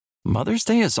Mother's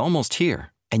Day is almost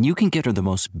here, and you can get her the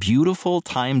most beautiful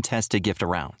time-tested gift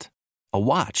around. A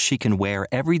watch she can wear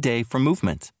every day from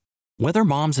Movement. Whether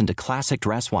mom's into classic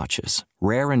dress watches,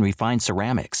 rare and refined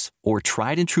ceramics, or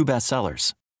tried and true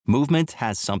bestsellers, Movement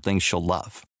has something she'll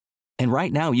love. And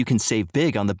right now you can save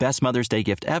big on the best Mother's Day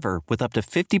gift ever with up to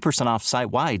 50% off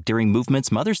site-wide during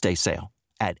Movement's Mother's Day sale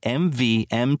at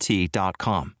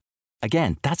MVMT.com.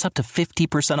 Again, that's up to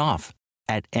 50% off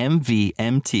at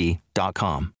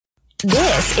MVMT.com.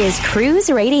 This is Cruise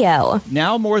Radio.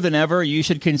 Now more than ever, you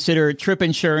should consider trip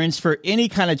insurance for any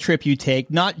kind of trip you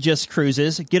take, not just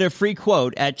cruises. Get a free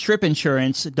quote at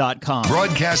tripinsurance.com.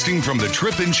 Broadcasting from the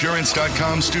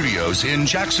tripinsurance.com studios in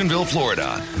Jacksonville,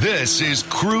 Florida. This is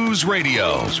Cruise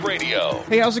Radio.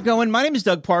 Hey, how's it going? My name is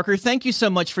Doug Parker. Thank you so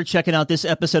much for checking out this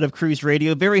episode of Cruise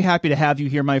Radio. Very happy to have you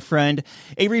here, my friend.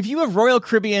 A review of Royal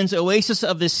Caribbean's Oasis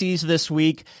of the Seas this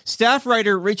week. Staff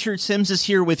writer Richard Sims is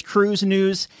here with cruise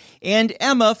news. And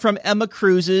Emma from Emma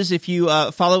Cruises. If you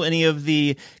follow any of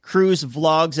the cruise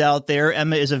vlogs out there,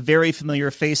 Emma is a very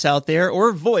familiar face out there,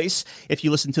 or voice if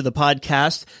you listen to the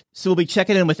podcast. So we'll be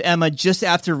checking in with Emma just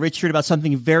after Richard about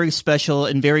something very special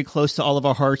and very close to all of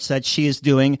our hearts that she is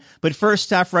doing. But first,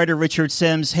 staff writer Richard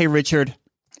Sims. Hey, Richard.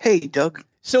 Hey, Doug.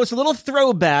 So it's a little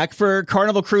throwback for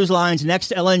Carnival Cruise Line's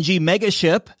next LNG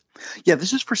megaship. Yeah,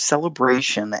 this is for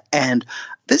Celebration, and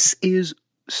this is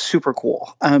super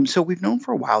cool. So we've known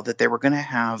for a while that they were going to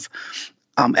have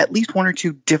at least one or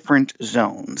two different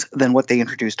zones than what they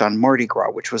introduced on Mardi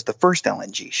Gras, which was the first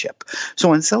LNG ship.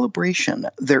 So on Celebration,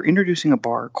 they're introducing a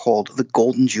bar called the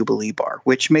Golden Jubilee Bar,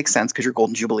 which makes sense because your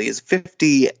Golden Jubilee is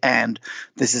 50 and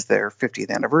this is their 50th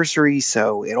anniversary,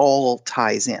 so it all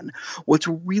ties in. What's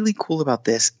really cool about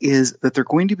this is that they're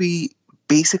going to be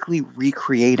basically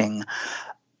recreating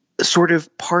sort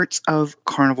of parts of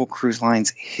Carnival Cruise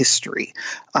Line's history.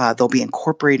 They'll be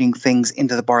incorporating things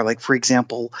into the bar. Like, for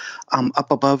example,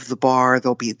 up above the bar,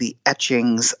 there'll be the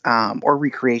etchings or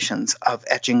recreations of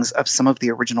etchings of some of the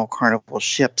original Carnival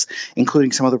ships,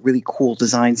 including some of the really cool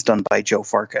designs done by Joe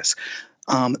Farkas.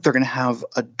 They're going to have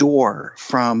a door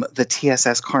from the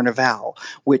TSS Carnival,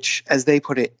 which, as they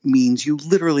put it, means you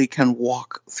literally can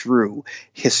walk through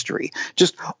history.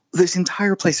 Just this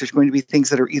entire place, there's going to be things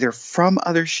that are either from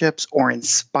other ships or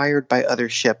inspired by other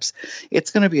ships.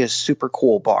 It's going to be a super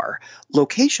cool bar.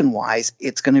 Location-wise,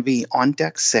 it's going to be on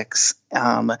Deck 6.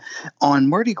 On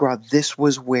Mardi Gras, this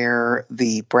was where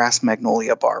the Brass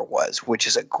Magnolia Bar was, which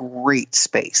is a great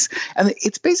space. And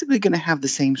it's basically going to have the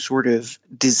same sort of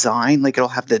design. Like, it'll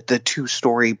have the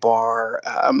two-story bar.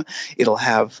 It'll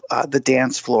have the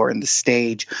dance floor and the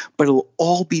stage. But it'll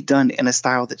all be done in a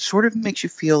style that sort of makes you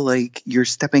feel like you're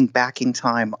stepping back in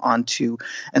time onto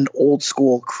an old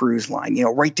school cruise line,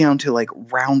 right down to like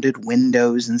rounded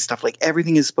windows and stuff. Like,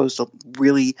 everything is supposed to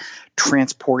really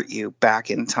transport you back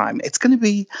in time. It's going to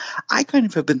be, I kind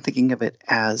of have been thinking of it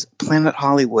as Planet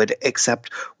Hollywood,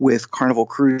 except with Carnival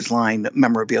Cruise Line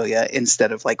memorabilia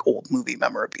instead of like old movie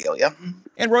memorabilia.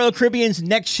 And Royal Caribbean's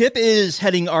next ship is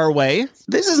heading our way.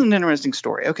 This is an interesting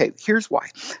story. Okay, here's why.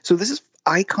 So this is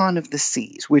Icon of the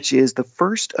Seas, which is the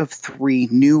first of 3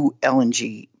 new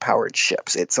LNG-powered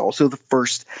ships. It's also the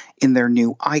first in their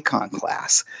new Icon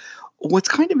class. What's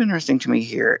kind of interesting to me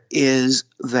here is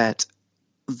that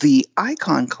the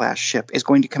Icon class ship is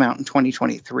going to come out in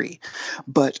 2023,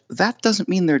 but that doesn't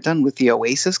mean they're done with the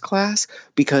Oasis class,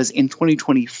 because in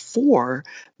 2024,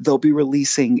 they'll be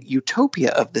releasing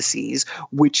Utopia of the Seas,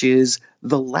 which is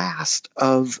the last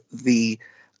of the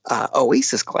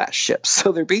Oasis class ships.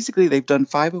 So they've done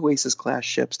 5 Oasis class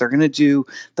ships. They're going to do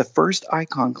the first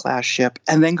Icon class ship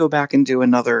and then go back and do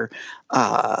another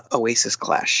Oasis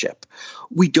class ship.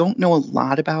 We don't know a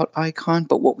lot about Icon,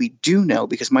 but what we do know,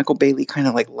 because Michael Bailey kind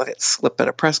of like let it slip at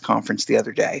a press conference the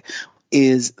other day,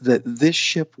 is that this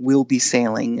ship will be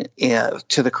sailing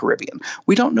to the Caribbean.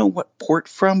 We don't know what port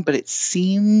from, but it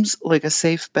seems like a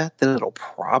safe bet that it'll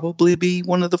probably be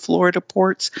one of the Florida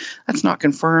ports. That's not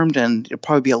confirmed, and it'll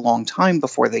probably be a long time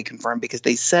before they confirm, because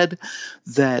they said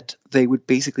that they would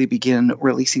basically begin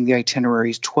releasing the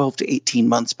itineraries 12 to 18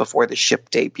 months before the ship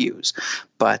debuts.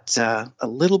 But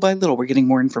little by little, we're getting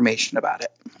more information about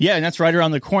it. Yeah, and that's right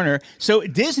around the corner. So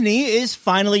Disney is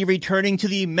finally returning to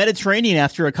the Mediterranean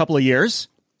after a couple of years.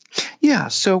 Yeah,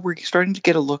 so we're starting to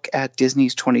get a look at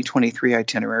Disney's 2023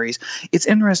 itineraries. It's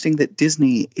interesting that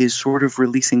Disney is sort of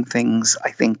releasing things,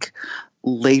 I think,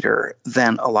 later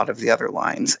than a lot of the other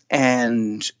lines.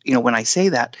 And, when I say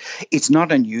that, it's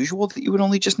not unusual that you would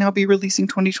only just now be releasing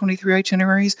 2023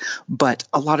 itineraries, but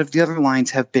a lot of the other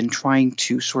lines have been trying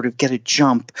to sort of get a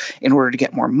jump in order to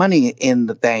get more money in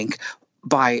the bank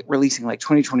by releasing like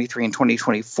 2023 and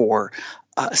 2024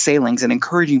 sailings and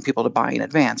encouraging people to buy in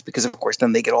advance because, of course,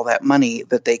 then they get all that money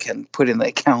that they can put in the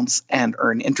accounts and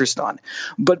earn interest on.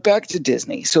 But back to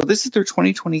Disney. So this is their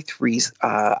 2023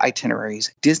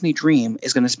 itineraries. Disney Dream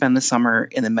is going to spend the summer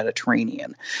in the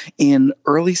Mediterranean. In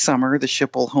early summer, the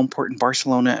ship will home port in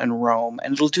Barcelona and Rome,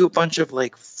 and it'll do a bunch of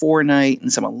like 4-night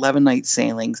and some 11-night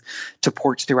sailings to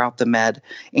ports throughout the Med,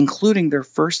 including their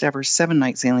first ever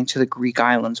 7-night sailing to the Greek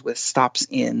islands with stops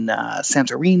in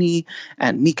Santorini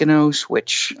and Mykonos,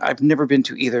 which I've never been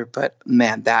to either, but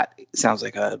man, that sounds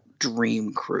like a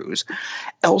dream cruise.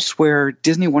 Elsewhere,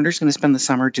 Disney Wonder is going to spend the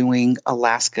summer doing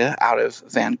Alaska out of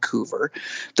Vancouver.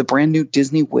 The brand new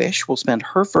Disney Wish will spend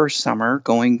her first summer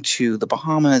going to the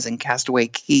Bahamas and Castaway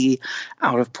Cay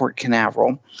out of Port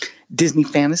Canaveral. Disney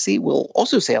Fantasy will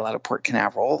also sail out of Port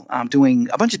Canaveral, doing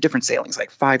a bunch of different sailings,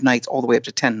 like 5 nights all the way up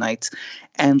to 10 nights.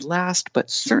 And last, but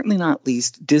certainly not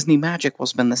least, Disney Magic will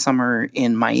spend the summer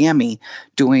in Miami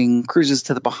doing cruises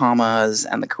to the Bahamas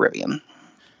and the Caribbean.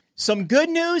 Some good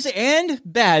news and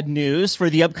bad news for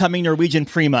the upcoming Norwegian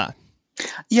Prima.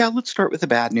 Yeah, let's start with the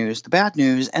bad news. The bad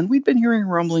news, and we've been hearing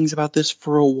rumblings about this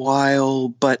for a while,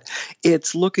 but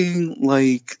it's looking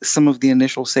like some of the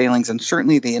initial sailings and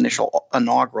certainly the initial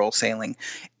inaugural sailing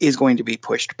is going to be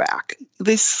pushed back.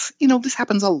 This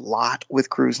happens a lot with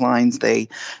cruise lines. They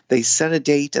set a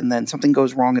date and then something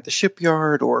goes wrong at the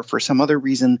shipyard or for some other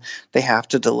reason they have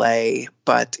to delay.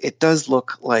 But it does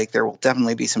look like there will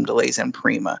definitely be some delays in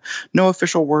Prima. No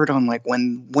official word on like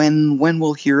when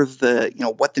we'll hear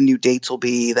what the new dates will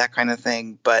be, that kind of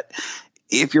thing. But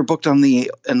if you're booked on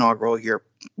the inaugural, you're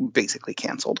basically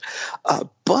canceled.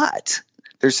 But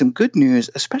there's some good news,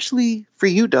 especially for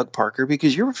you, Doug Parker,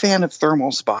 because you're a fan of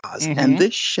thermal spas, and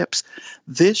this ship's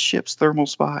thermal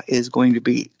spa is going to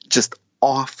be just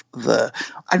off the,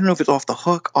 I don't know if it's off the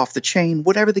hook, off the chain,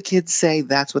 whatever the kids say,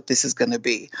 that's what this is going to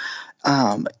be.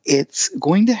 It's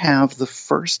going to have the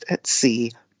first at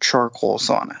sea charcoal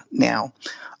sauna. Now,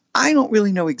 I don't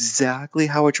really know exactly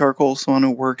how a charcoal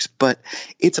sauna works, but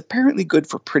it's apparently good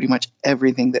for pretty much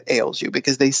everything that ails you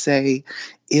because they say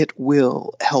it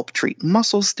will help treat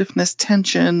muscle stiffness,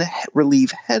 tension,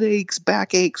 relieve headaches,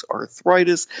 backaches,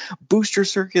 arthritis, boost your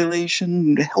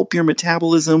circulation, help your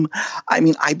metabolism. I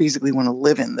mean, I basically want to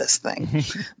live in this thing.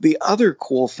 The other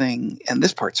cool thing, and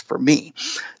this part's for me,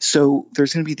 so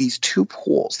there's going to be these 2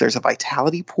 pools. There's a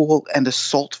Vitality pool and a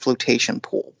salt flotation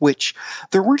pool, which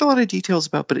there weren't a lot of details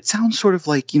about, but it sounds sort of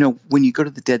like, when you go to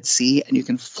the Dead Sea and you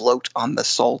can float on the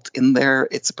salt in there,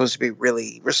 it's supposed to be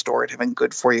really restorative and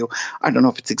good for you. I don't know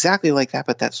if it's exactly like that,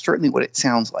 but that's certainly what it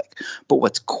sounds like. But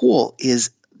what's cool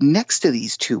is next to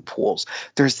these 2 pools,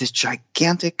 there's this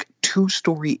gigantic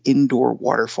 2-story indoor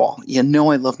waterfall. I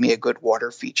love me a good water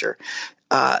feature.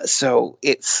 So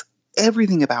it's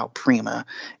everything about Prima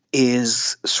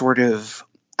is sort of,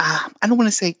 I don't want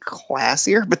to say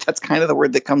classier, but that's kind of the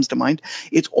word that comes to mind.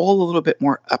 It's all a little bit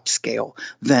more upscale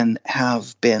than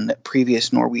have been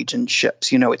previous Norwegian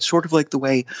ships. It's sort of like the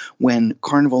way when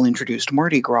Carnival introduced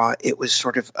Mardi Gras, it was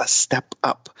sort of a step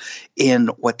up in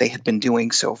what they had been doing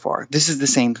so far. This is the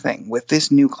same thing. With this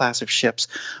new class of ships,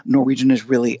 Norwegian is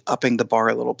really upping the bar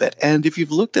a little bit. And if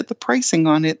you've looked at the pricing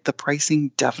on it, the pricing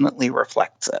definitely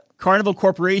reflects it. Carnival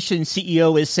Corporation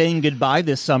CEO is saying goodbye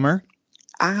this summer.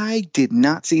 I did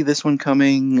not see this one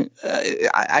coming.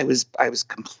 I was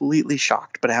completely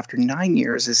shocked. But after 9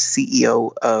 years as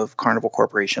CEO of Carnival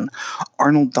Corporation,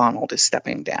 Arnold Donald is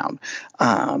stepping down.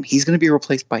 He's going to be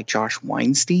replaced by Josh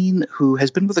Weinstein, who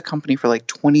has been with the company for like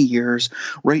 20 years.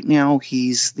 Right now,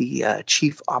 he's the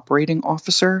chief operating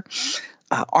officer.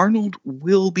 Arnold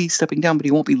will be stepping down, but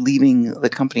he won't be leaving the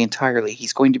company entirely.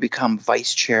 He's going to become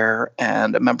vice chair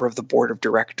and a member of the board of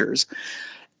directors.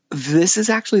 This is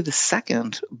actually the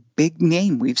second big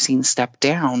name we've seen step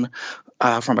down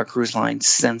from a cruise line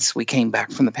since we came back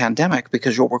from the pandemic,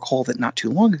 because you'll recall that not too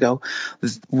long ago,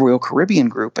 the Royal Caribbean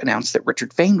Group announced that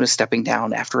Richard Fain was stepping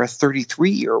down after a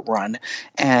 33-year run.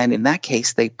 And in that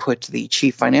case, they put the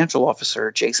chief financial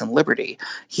officer, Jason Liberty.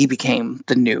 He became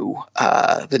the new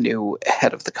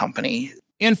head of the company.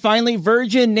 And finally,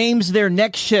 Virgin names their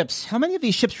next ships. How many of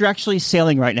these ships are actually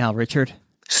sailing right now, Richard?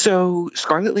 So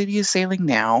Scarlet Lady is sailing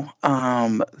now.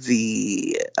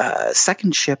 The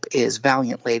second ship is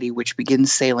Valiant Lady, which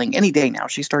begins sailing any day now.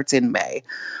 She starts in May.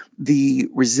 The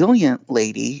Resilient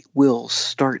Lady will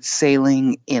start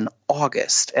sailing in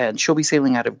August, and she'll be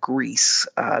sailing out of Greece,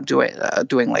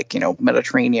 doing like,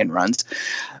 Mediterranean runs.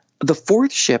 The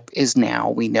fourth ship is now,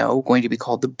 we know, going to be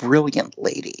called the Brilliant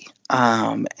Lady.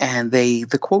 And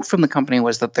the quote from the company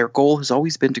was that their goal has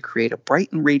always been to create a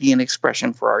bright and radiant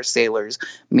expression for our sailors,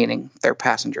 meaning their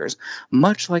passengers,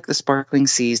 much like the sparkling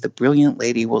seas the Brilliant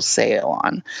Lady will sail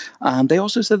on. They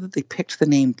also said that they picked the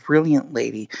name Brilliant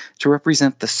Lady to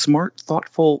represent the smart,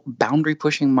 thoughtful,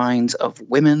 boundary-pushing minds of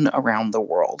women around the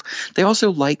world. They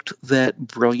also liked that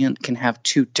brilliant can have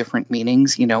two different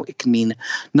meanings. It can mean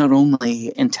not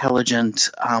only intelligent,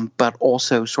 but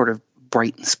also sort of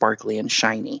bright and sparkly and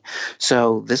shiny.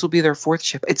 So this will be their fourth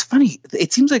ship. It's funny.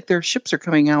 It seems like their ships are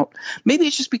coming out. Maybe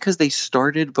it's just because they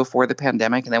started before the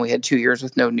pandemic and then we had 2 years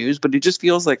with no news, but it just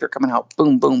feels like they're coming out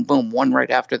boom, boom, boom, one right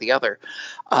after the other.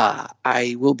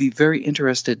 I will be very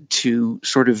interested to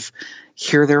sort of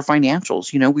hear their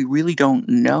financials. We really don't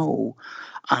know.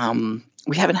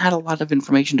 We haven't had a lot of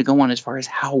information to go on as far as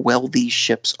how well these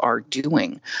ships are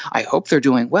doing. I hope they're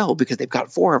doing well because they've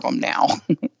got 4 of them now.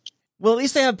 Well, at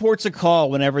least they have ports of call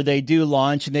whenever they do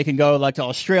launch, and they can go like to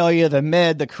Australia, the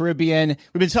Med, the Caribbean.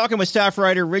 We've been talking with staff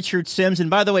writer Richard Sims. And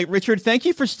by the way, Richard, thank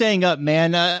you for staying up,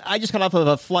 man. I just got off of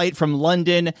a flight from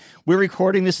London. We're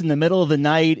recording this in the middle of the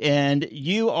night, and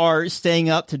you are staying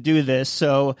up to do this.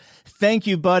 So thank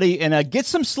you, buddy, and get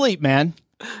some sleep, man.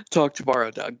 Talk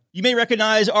tomorrow, Doug. You may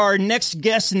recognize our next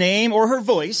guest's name or her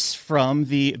voice from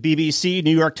the BBC,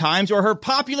 New York Times, or her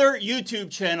popular YouTube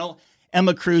channel.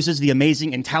 Emma Cruz is the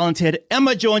amazing and talented.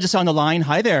 Emma joins us on the line.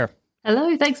 Hi there.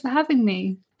 Hello, thanks for having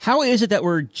me. How is it that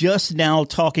we're just now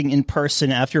talking in person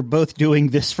after both doing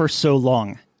this for so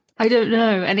long? I don't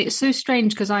know, and it's so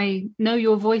strange because I know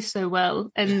your voice so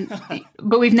well,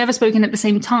 but we've never spoken at the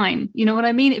same time. You know what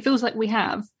I mean? It feels like we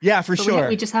have. Yeah, for sure.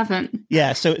 We just haven't.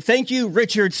 Yeah, so thank you,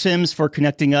 Richard Sims, for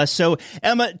connecting us. So,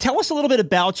 Emma, tell us a little bit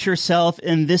about yourself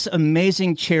and this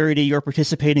amazing charity you're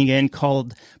participating in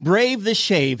called Brave the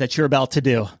Shave that you're about to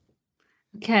do.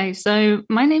 Okay, so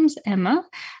my name's Emma,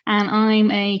 and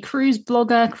I'm a cruise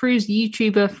blogger, cruise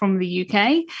YouTuber from the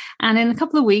UK, and in a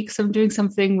couple of weeks, I'm doing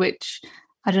something which...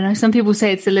 I don't know, some people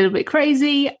say it's a little bit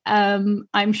crazy.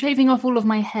 I'm shaving off all of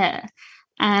my hair,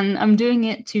 and I'm doing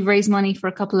it to raise money for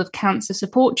a couple of cancer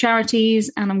support charities,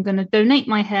 and I'm going to donate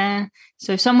my hair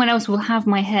so someone else will have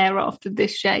my hair after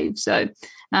this shave. So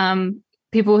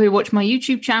people who watch my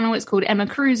YouTube channel, it's called Emma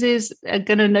Cruises, are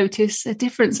going to notice a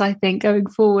difference, I think, going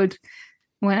forward.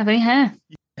 I won't have any hair.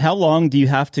 How long do you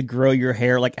have to grow your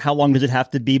hair? Like, how long does it have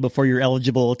to be before you're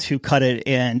eligible to cut it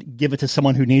and give it to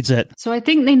someone who needs it? So I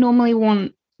think they normally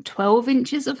want 12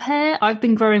 inches of hair. I've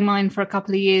been growing mine for a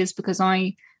couple of years because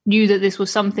I knew that this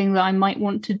was something that I might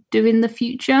want to do in the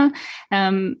future.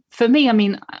 For me, I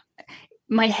mean,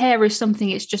 my hair is something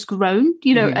it's just grown,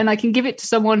 and I can give it to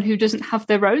someone who doesn't have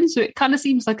their own. So it kind of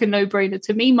seems like a no-brainer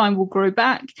to me. Mine will grow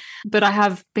back, but I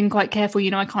have been quite careful.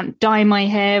 I can't dye my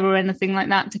hair or anything like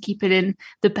that to keep it in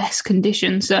the best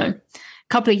condition. So a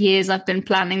couple of years I've been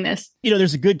planning this.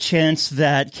 There's a good chance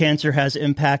that cancer has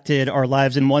impacted our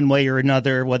lives in one way or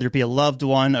another, whether it be a loved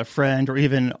one, a friend, or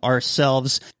even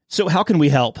ourselves. So how can we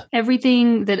help?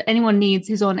 Everything that anyone needs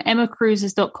is on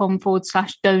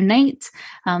emmacruises.com/donate.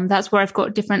 That's where I've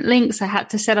got different links. I had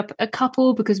to set up a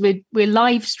couple because we're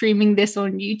live streaming this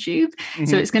on YouTube. Mm-hmm.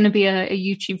 So it's going to be a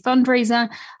YouTube fundraiser.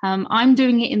 I'm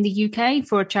doing it in the UK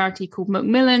for a charity called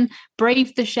Macmillan.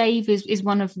 Brave the Shave is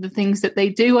one of the things that they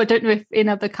do. I don't know if in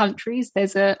other countries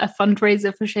there's a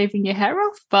fundraiser for shaving your hair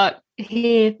off, but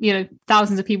here,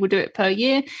 thousands of people do it per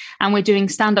year, and we're doing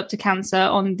Stand Up to Cancer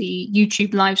on the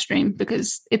YouTube live stream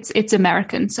because it's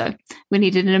American, so we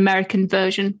needed an American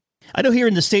version. I know here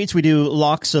in the States we do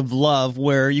Locks of Love,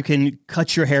 where you can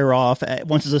cut your hair off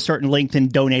once it's a certain length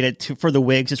and donate it for the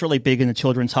wigs. It's really big in the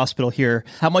Children's Hospital here.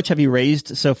 How much have you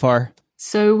raised so far?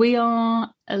 So we are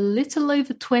a little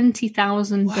over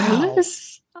 $20,000. Wow.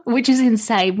 Which is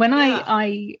insane. When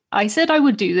I said I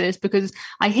would do this because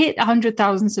I hit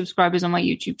 100,000 subscribers on my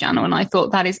YouTube channel, and I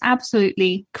thought that is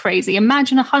absolutely crazy.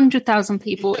 Imagine 100,000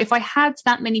 people. If I had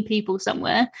that many people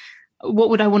somewhere,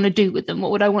 what would I want to do with them? What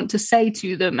would I want to say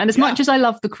to them? And as much as I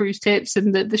love the cruise tips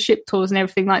and the ship tours and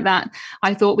everything like that,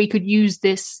 I thought we could use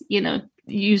this,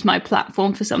 use my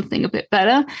platform for something a bit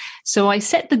better. So I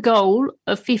set the goal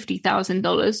of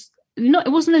 $50,000. No, it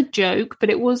wasn't a joke, but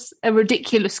it was a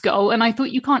ridiculous goal. And I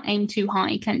thought you can't aim too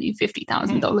high, can you?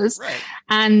 $50,000. Right.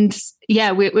 And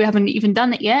yeah, we haven't even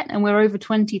done it yet. And we're over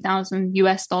 $20,000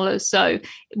 US. So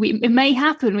it may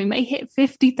happen. We may hit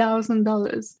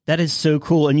 $50,000. That is so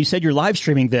cool. And you said you're live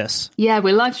streaming this. Yeah,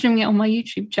 we're live streaming it on my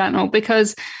YouTube channel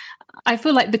because I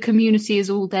feel like the community is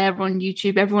all there on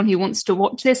YouTube. Everyone who wants to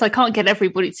watch this, I can't get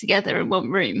everybody together in one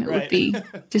room. It would be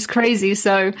just crazy.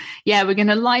 So yeah, we're going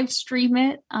to live stream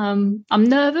it. I'm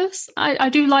nervous. I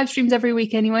do live streams every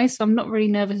week anyway, so I'm not really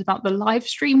nervous about the live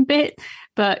stream bit.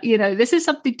 But, you know, this is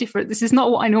something different. This is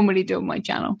not what I normally do on my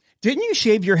channel. Didn't you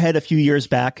shave your head a few years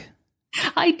back?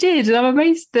 I did. And I'm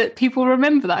amazed that people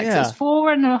remember that. Yeah. It was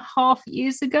 4.5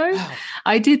 years ago. Wow.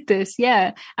 I did this.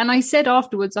 Yeah. And I said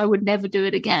afterwards I would never do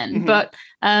it again. Mm-hmm. But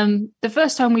the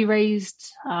first time we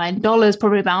raised in dollars,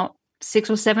 probably about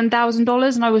 $6,000 or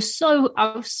 $7,000, and I was so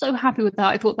happy with that.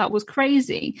 I thought that was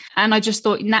crazy, and I just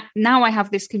thought now I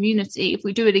have this community. If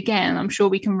we do it again, I'm sure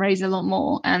we can raise a lot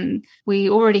more, and we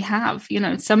already have. You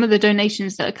know, some of the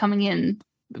donations that are coming in,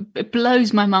 it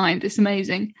blows my mind. It's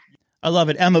amazing. I love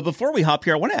it. Emma, before we hop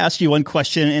here, I want to ask you one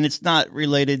question, and it's not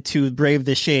related to Brave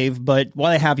the Shave, but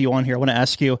while I have you on here, I want to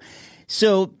ask you.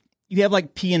 So you have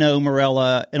like P&O,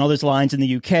 Marella, and all those lines in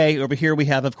the UK. Over here we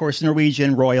have, of course,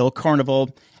 Norwegian, Royal, Carnival.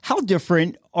 How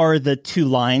different are the two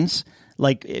lines?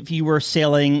 Like if you were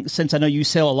sailing, since I know you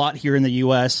sail a lot here in the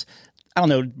US, I don't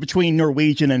know, between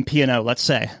Norwegian and P&O, let's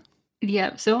say.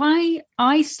 Yeah, so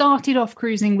I started off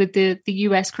cruising with the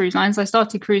US cruise lines. I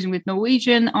started cruising with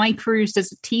Norwegian. I cruised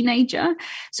as a teenager,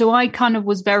 so I kind of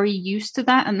was very used to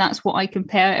that, and that's what I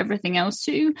compare everything else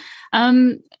to.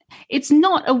 It's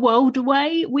not a world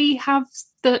away. We have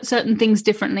certain things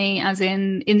differently, as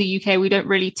in the UK, we don't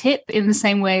really tip in the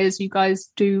same way as you guys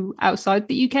do outside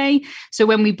the UK. So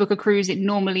when we book a cruise, it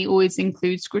normally always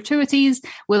includes gratuities.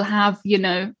 We'll have, you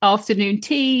know, afternoon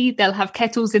tea. They'll have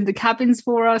kettles in the cabins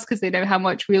for us because they know how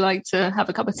much we like to have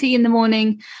a cup of tea in the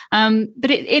morning.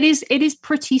 But it is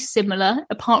pretty similar,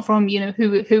 apart from, you know,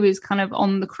 who is kind of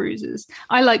on the cruises.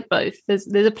 I like both. There's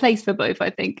a place for both, I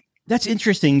think. That's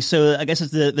interesting. So I guess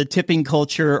it's the tipping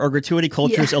culture or gratuity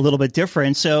culture is a little bit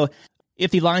different. So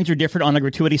if the lines are different on a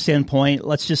gratuity standpoint,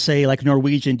 let's just say like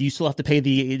Norwegian, do you still have to pay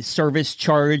the service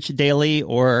charge daily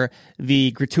or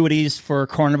the gratuities for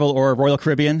Carnival or Royal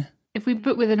Caribbean? If we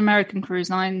book with an American cruise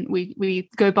line, we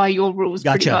go by your rules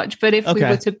pretty much. But if we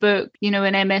were to book, you know,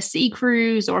 an MSC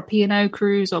cruise or a P&O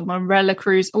cruise or Marella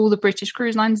cruise, all the British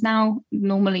cruise lines now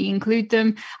normally include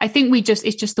them. I think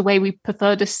it's just the way we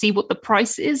prefer to see what the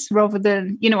price is rather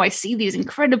than, you know, I see these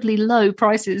incredibly low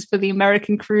prices for the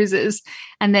American cruises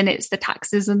and then it's the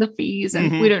taxes and the fees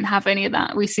and we don't have any of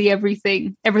that. We see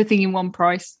everything in one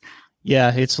price.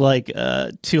 Yeah, it's like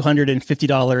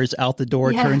 $250 out the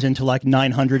door turns into like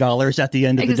 $900 at the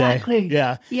end of the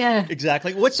day. Yeah,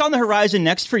 exactly. What's on the horizon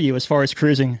next for you as far as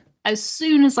cruising? As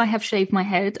soon as I have shaved my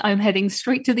head, I'm heading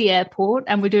straight to the airport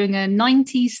and we're doing a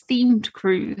 90s themed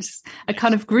cruise, a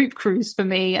kind of group cruise for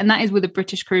me. And that is with a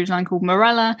British cruise line called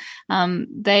Marella.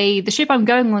 The ship I'm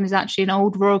going on is actually an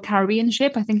old Royal Caribbean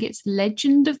ship. I think it's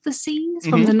Legend of the Seas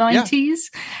from the 90s.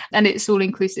 Yeah. And it's all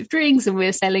inclusive drinks and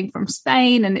we're sailing from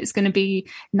Spain and it's going to be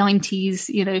 90s,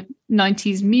 you know,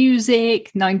 90s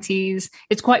music, 90s.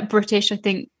 It's quite British, I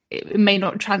think. It may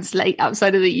not translate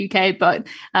outside of the UK, but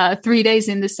 3 days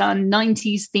in the sun,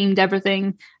 90s themed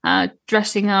everything,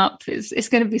 dressing up. It's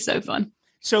going to be so fun.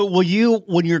 So will you,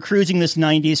 when you're cruising this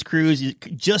 90s cruise,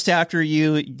 just after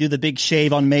you do the big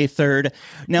shave on May 3rd,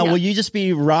 now will you just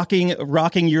be rocking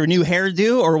your new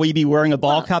hairdo or will you be wearing a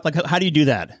ball cap? Like, how do you do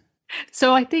that?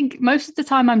 So I think most of the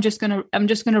time I'm just gonna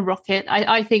rock it.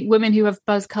 I think women who have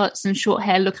buzz cuts and short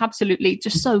hair look absolutely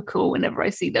just so cool whenever I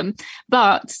see them.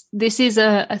 But this is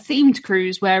a themed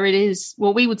cruise where it is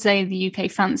what we would say in the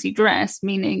UK fancy dress,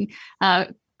 meaning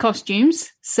costumes.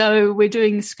 So we're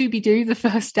doing Scooby-Doo the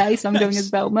first day. So I'm going as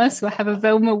Velma. So I have a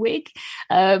Velma wig.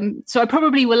 So I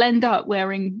probably will end up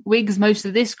wearing wigs most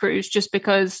of this cruise just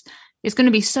because it's going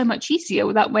to be so much easier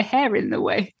without my hair in the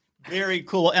way. Very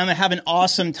cool. Emma, have an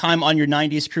awesome time on your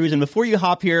 90s cruise. And before you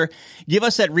hop here, give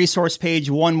us that resource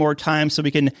page one more time so we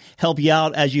can help you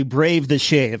out as you brave the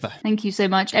shave. Thank you so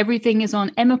much. Everything is on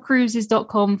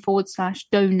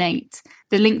emmacruises.com/donate.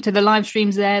 The link to the live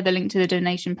streams there, the link to the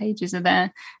donation pages are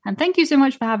there. And thank you so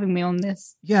much for having me on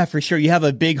this. Yeah, for sure. You have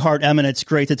a big heart, Emma, and it's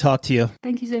great to talk to you.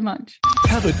 Thank you so much.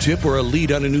 Have a tip or a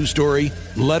lead on a news story?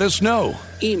 Let us know.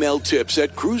 Email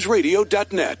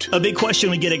tips@cruiseradio.net. A big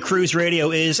question we get at Cruise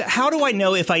Radio is, how do I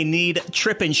know if I need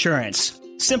trip insurance?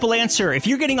 Simple answer. If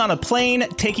you're getting on a plane,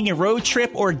 taking a road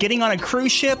trip, or getting on a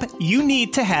cruise ship, you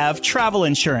need to have travel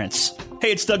insurance.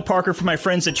 Hey, it's Doug Parker from my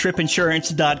friends at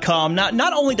tripinsurance.com.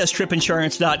 Not only does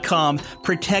tripinsurance.com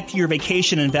protect your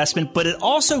vacation investment, but it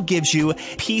also gives you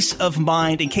peace of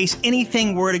mind in case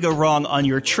anything were to go wrong on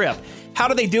your trip. How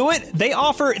do they do it? They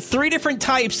offer 3 different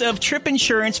types of trip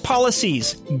insurance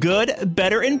policies. Good,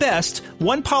 better, and best.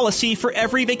 One policy for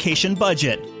every vacation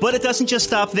budget. But it doesn't just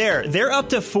stop there. They're up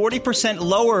to 40%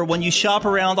 lower when you shop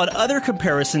around on other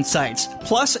comparison sites.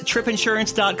 Plus,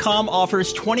 tripinsurance.com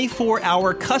offers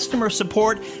 24-hour customer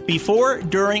support before,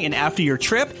 during, and after your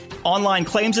trip, online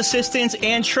claims assistance,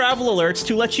 and travel alerts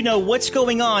to let you know what's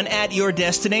going on at your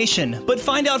destination. But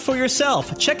find out for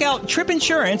yourself. Check out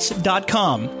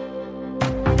tripinsurance.com.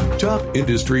 Top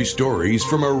industry stories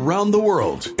from around the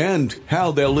world and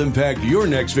how they'll impact your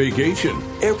next vacation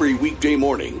every weekday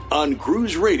morning on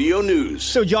Cruise Radio News.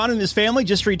 So John and his family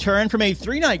just returned from a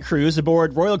 3-night cruise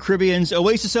aboard Royal Caribbean's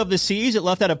Oasis of the Seas. It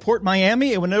left out of Port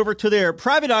Miami and went over to their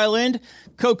private island,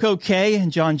 Coco Cay.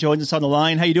 And John joins us on the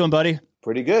line. How you doing, buddy?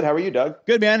 Pretty good. How are you, Doug?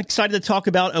 Good, man. Excited to talk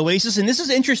about Oasis. And this is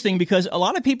interesting because a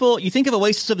lot of people, you think of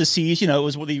Oasis of the Seas, it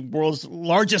was the world's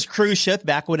largest cruise ship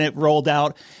back when it rolled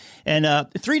out. And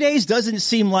 3 days doesn't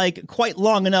seem like quite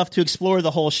long enough to explore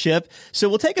the whole ship. So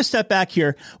we'll take a step back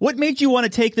here. What made you want to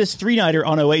take this 3-nighter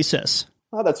on Oasis?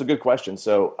 Oh, that's a good question.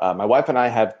 So my wife and I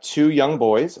have 2 young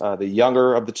boys. The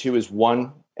younger of the 2 is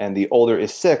 1 and the older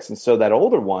is 6. And so that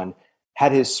older one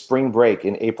had his spring break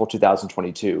in April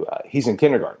 2022. He's in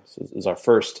kindergarten. So this is our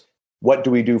first, what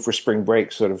do we do for spring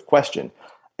break sort of question.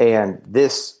 And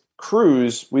this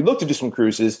cruise, we looked to do some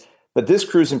cruises, but this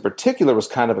cruise in particular was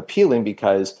kind of appealing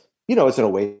because it's an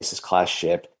Oasis class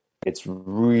ship. It's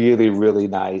really, really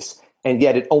nice. And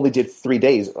yet it only did 3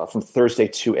 days from Thursday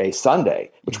to a Sunday,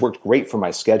 which worked great for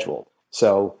my schedule.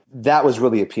 So that was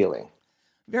really appealing.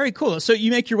 Very cool. So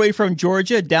you make your way from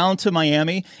Georgia down to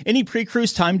Miami. Any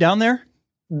pre-cruise time down there?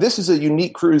 This is a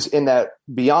unique cruise in that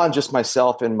beyond just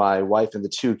myself and my wife and the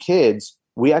 2 kids,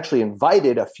 we actually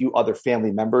invited a few other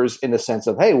family members in the sense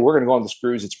of, hey, we're going to go on this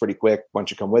cruise. It's pretty quick. Why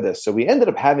don't you come with us? So we ended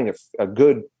up having a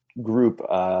good group.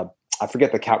 I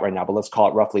forget the count right now, but let's call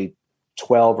it roughly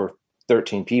 12 or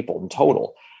 13 people in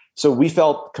total. So we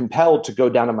felt compelled to go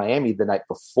down to Miami the night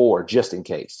before, just in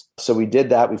case. So we did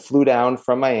that. We flew down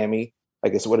from Miami. I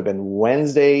guess it would have been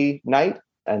Wednesday night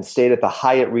and stayed at the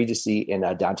Hyatt Regency in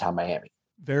downtown Miami.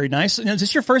 Very nice. Now, is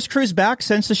this your first cruise back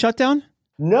since the shutdown?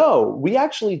 No, we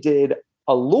actually did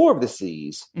Allure of the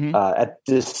Seas at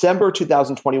December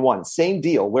 2021. Same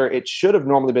deal, where it should have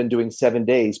normally been doing 7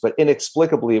 days, but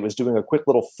inexplicably it was doing a quick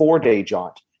little 4-day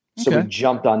jaunt. So we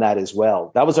jumped on that as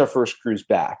well. That was our first cruise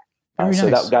back.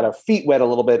 So that got our feet wet a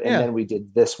little bit, and then we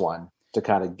did this one to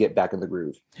kind of get back in the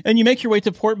groove. And you make your way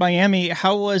to Port Miami.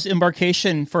 How was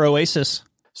embarkation for Oasis?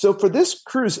 So for this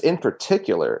cruise in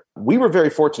particular, we were very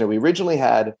fortunate. We originally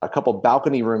had a couple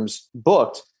balcony rooms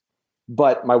booked,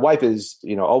 but my wife is,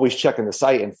 always checking the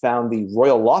site and found the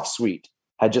Royal Loft Suite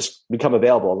had just become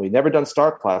available. And we'd never done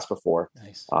Star Class before.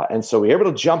 Nice. And so we were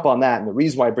able to jump on that. And the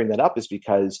reason why I bring that up is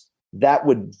because that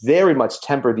would very much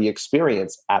temper the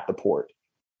experience at the port.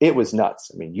 It was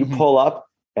nuts. I mean, you pull up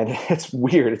and it's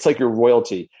weird. It's like your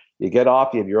royalty. You get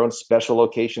off, you have your own special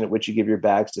location at which you give your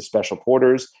bags to special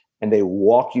porters, and they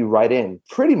walk you right in,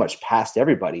 pretty much past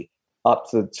everybody, up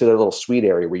to their little suite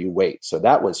area where you wait. So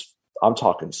that was, I'm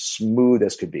talking smooth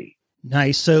as could be.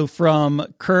 Nice. So from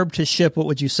curb to ship, what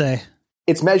would you say?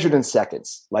 It's measured in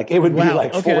seconds. Like it would be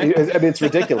like 40. I mean, it's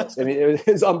ridiculous. I mean, it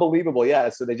was unbelievable. Yeah.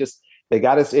 So they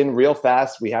got us in real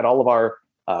fast. We had all of our,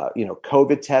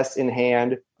 COVID tests in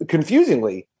hand.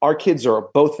 Confusingly, our kids are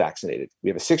both vaccinated. We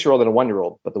have a 6-year-old and a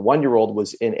 1-year-old, but the 1-year-old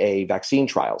was in a vaccine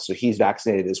trial. So he's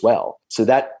vaccinated as well. So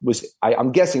that was,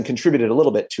 I'm guessing, contributed a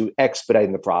little bit to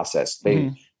expediting the process.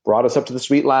 They brought us up to the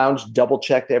suite lounge, double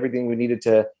checked everything we needed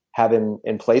to have in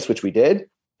place, which we did.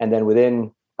 And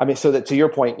then so that to your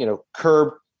point,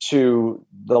 curb to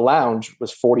the lounge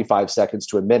was 45 seconds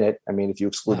to a minute. I mean, if you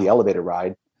exclude the elevator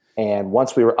ride. And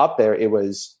once we were up there, it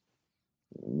was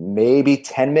maybe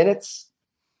 10 minutes.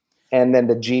 And then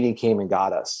the genie came and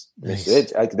got us. Nice.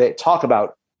 They talk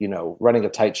about, running a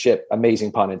tight ship.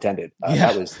 Amazing pun intended.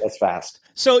 That's fast.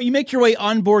 So you make your way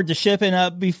on board the ship.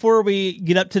 And before we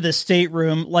get up to the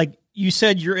stateroom, like you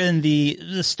said, you're in the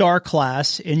Star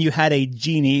Class and you had a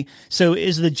genie. So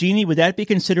is the genie, would that be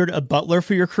considered a butler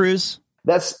for your cruise?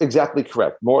 That's exactly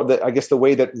correct. I guess the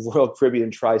way that Royal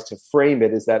Caribbean tries to frame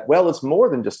it is that, well, it's more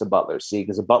than just a butler. See,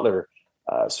 because a butler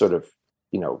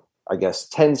I guess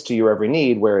tends to your every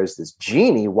need, whereas this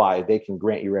genie, they can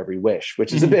grant your every wish,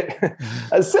 which is a bit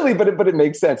silly, but it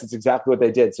makes sense. It's exactly what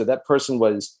they did. So that person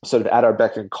was sort of at our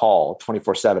beck and call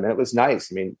 24/7. And it was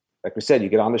nice. I mean, like we said, you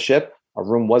get on the ship, our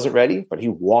room wasn't ready, but he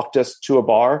walked us to a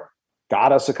bar,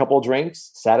 got us a couple of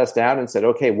drinks, sat us down and said,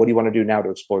 okay, what do you want to do now to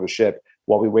explore the ship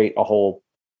while we wait a whole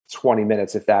 20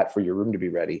 minutes, if that, for your room to be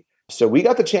ready? So we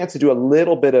got the chance to do a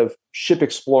little bit of ship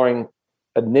exploring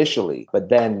initially, but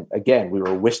then again, we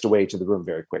were whisked away to the room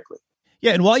very quickly.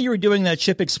 Yeah, and while you were doing that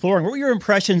ship exploring, what were your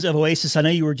impressions of Oasis? I know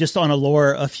you were just on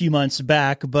Allure a few months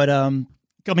back, but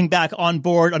coming back on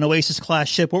board an Oasis-class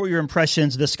ship, what were your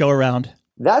impressions this go-around?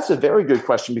 That's a very good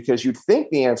question, because you'd think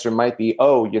the answer might be,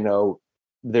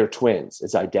 they're twins.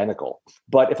 It's identical.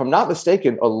 But if I'm not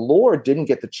mistaken, Allure didn't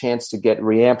get the chance to get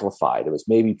reamplified. It was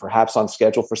maybe perhaps on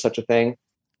schedule for such a thing,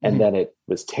 and then it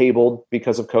was tabled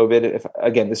because of COVID.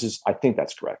 I think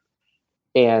that's correct.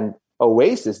 And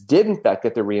Oasis did, in fact,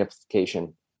 get their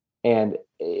reamplification, and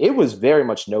it was very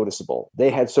much noticeable. They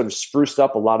had sort of spruced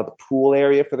up a lot of the pool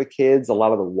area for the kids, a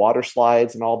lot of the water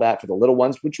slides and all that for the little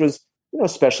ones, which was,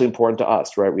 especially important to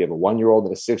us, right? We have a 1-year-old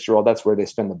and a 6-year-old. That's where they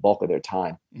spend the bulk of their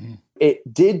time. Mm-hmm.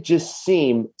 It did just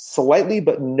seem slightly,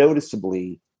 but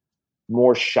noticeably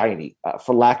more shiny,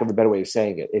 for lack of a better way of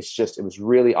saying it. It was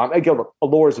really, again,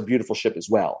 Allure is a beautiful ship as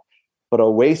well. But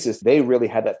Oasis, they really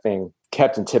had that thing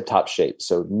kept in tip-top shape.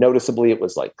 So noticeably, it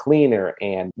was like cleaner,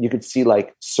 and you could see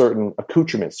like certain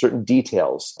accoutrements, certain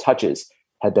details, touches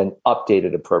had been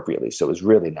updated appropriately. So it was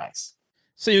really nice.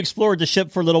 So you explored the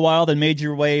ship for a little while, then made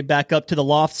your way back up to the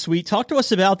loft suite. Talk to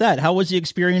us about that. How was the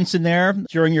experience in there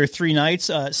during your 3 nights?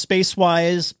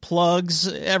 Space-wise,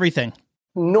 plugs, everything.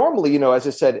 Normally, as I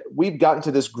said, we've gotten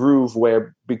to this groove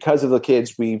where, because of the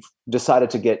kids, we've decided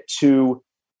to get 2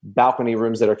 balcony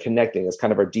rooms that are connecting as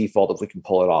kind of our default if we can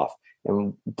pull it off.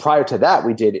 And prior to that,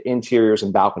 we did interiors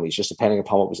and balconies, just depending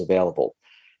upon what was available.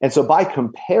 And so by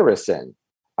comparison,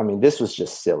 this was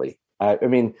just silly.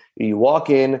 You walk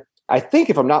in, I think,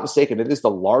 if I'm not mistaken, it is the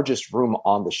largest room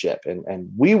on the ship. And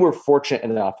we were fortunate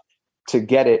enough to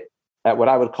get it at what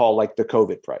I would call like the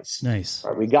COVID price. Nice.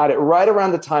 Right, we got it right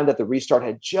around the time that the restart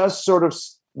had just sort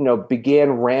of,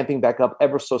 began ramping back up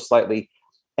ever so slightly.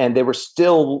 And they were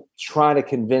still trying to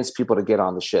convince people to get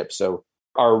on the ship. So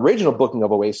our original booking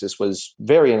of Oasis was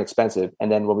very inexpensive.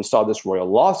 And then when we saw this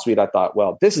Royal Loft Suite, I thought,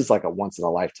 well, this is like a once in a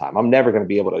lifetime. I'm never going to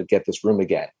be able to get this room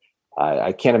again.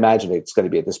 I can't imagine it's going to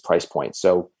be at this price point.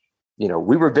 So,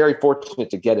 we were very fortunate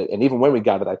to get it. And even when we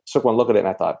got it, I took one look at it and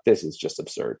I thought, this is just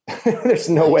absurd. There's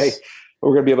no way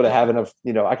we're going to be able to have enough,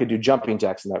 I could do jumping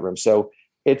jacks in that room. So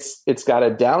it's got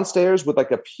a downstairs with like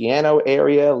a piano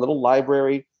area, a little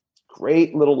library,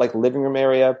 great little like living room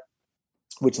area,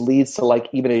 which leads to like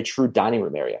even a true dining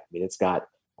room area. It's got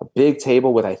a big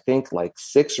table with, I think, like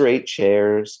 6 or 8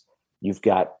 chairs. You've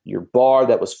got your bar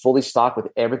that was fully stocked with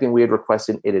everything we had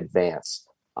requested in advance.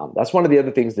 That's one of the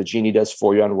other things that Jeannie does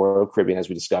for you on Royal Caribbean, as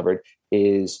we discovered,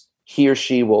 is he or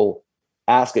she will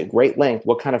ask at great length,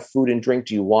 what kind of food and drink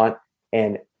do you want,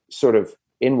 and sort of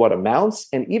in what amounts,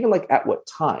 and even like at what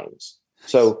times.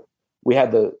 So we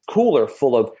had the cooler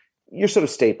full of your sort of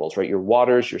staples, right? Your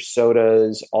waters, your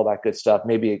sodas, all that good stuff,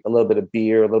 maybe a little bit of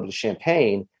beer, a little bit of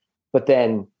champagne. But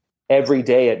then every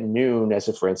day at noon, as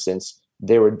if, for instance,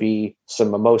 there would be some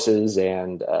mimosas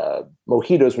and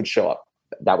mojitos would show up.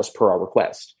 That was per our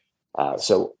request.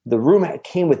 So the room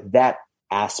came with that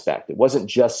aspect. It wasn't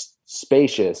just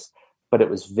spacious, but it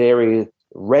was very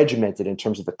regimented in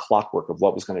terms of the clockwork of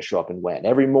what was going to show up and when.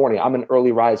 Every morning, I'm an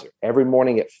early riser. Every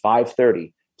morning at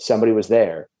 5:30, somebody was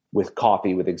there with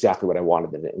coffee with exactly what I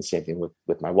wanted in it. And same thing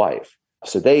with my wife.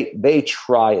 So they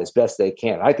try as best they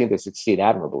can. I think they succeed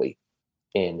admirably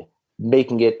in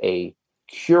making it a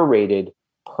curated,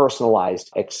 personalized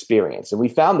experience. And we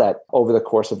found that over the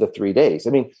course of the 3 days.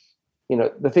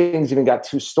 The things even got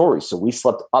 2 stories. So we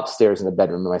slept upstairs in the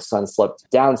bedroom and my son slept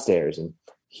downstairs, and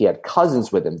he had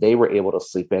cousins with him. They were able to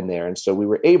sleep in there. And so we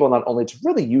were able not only to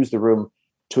really use the room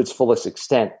to its fullest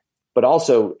extent, but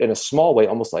also in a small way,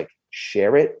 almost like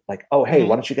share it. Like, oh, hey,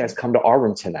 why don't you guys come to our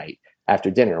room tonight after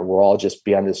dinner? And we'll all just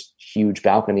be on this huge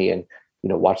balcony and,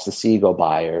 watch the sea go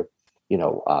by, or,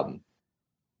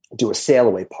 do a sail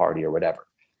away party or whatever.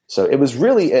 So it was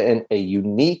really a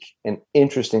unique and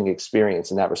interesting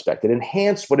experience in that respect. It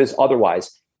enhanced what is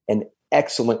otherwise an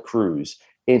excellent cruise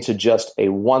into just a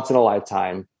once in a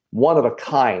lifetime, one of a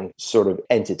kind sort of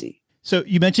entity. So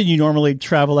you mentioned you normally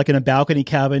travel like in a balcony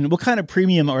cabin. What kind of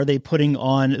premium are they putting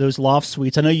on those loft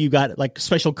suites? I know you got like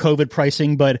special COVID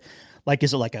pricing, but like,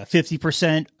 is it like a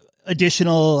 50%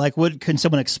 additional? Like, what can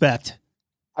someone expect?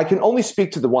 I can only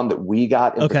speak to the one that we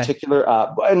got in particular.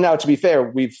 And now, to be fair,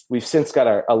 we've since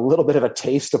got a little bit of a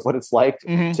taste of what it's like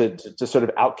to sort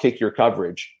of outkick your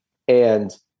coverage. And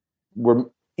we're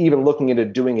even looking into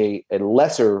doing a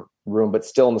lesser room, but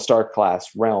still in the star class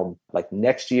realm, like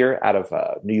next year out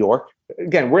of New York.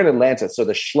 Again, we're in Atlanta, so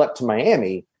the schlep to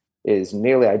Miami is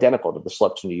nearly identical to the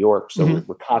schlep to New York. So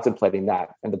we're contemplating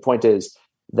that. And the point is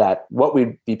that what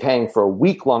we'd be paying for a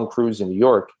week-long cruise in New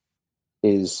York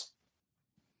is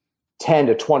 10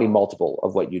 to 20 multiple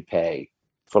of what you'd pay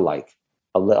for like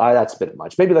that's a bit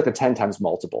much, maybe like a 10 times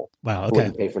multiple. Wow. Okay. What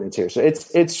you pay for the interior. So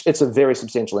it's a very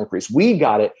substantial increase. We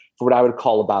got it for what I would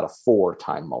call about a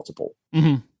 4-time multiple.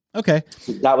 Mm-hmm. Okay.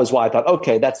 So that was why I thought,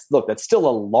 okay, that's still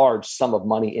a large sum of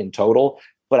money in total,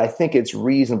 but I think it's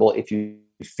reasonable if you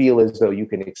feel as though you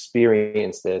can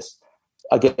experience this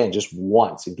again just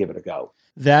once and give it a go.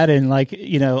 That, and like,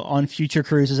 on future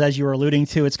cruises, as you were alluding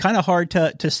to, it's kind of hard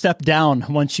to step down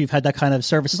once you've had that kind of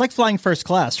service. It's like flying first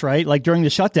class, right? Like during the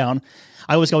shutdown,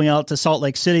 I was going out to Salt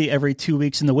Lake City every 2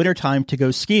 weeks in the wintertime to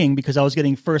go skiing because I was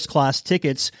getting first class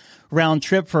tickets round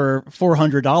trip for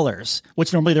 $400,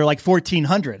 which normally they're like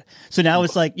 $1,400. So now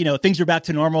it's like, things are back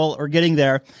to normal or getting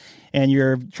there, and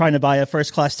you're trying to buy a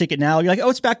first class ticket now. You're like, oh,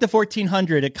 it's back to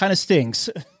 $1,400. It kind of stings.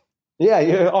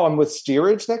 Yeah. Oh, I'm with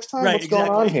steerage next time. Right, What's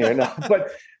going on here? No,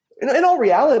 but in all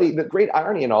reality, the great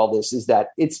irony in all this is that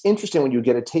it's interesting when you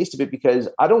get a taste of it, because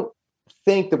I don't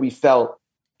think that we felt,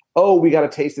 oh, we got a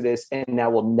taste of this and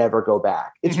now we'll never go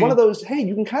back. It's one of those, hey,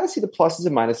 you can kind of see the pluses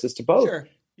and minuses to both. Sure.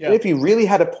 Yeah. And if you really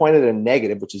had to point at a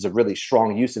negative, which is a really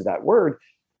strong use of that word,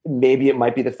 maybe it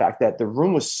might be the fact that the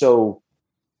room was so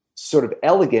sort of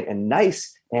elegant and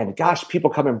nice. And gosh, people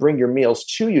come and bring your meals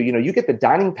to you. You get the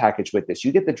dining package with this,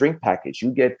 you get the drink package, you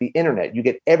get the internet, you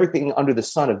get everything under the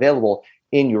sun available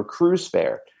in your cruise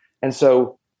fare. And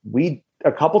so we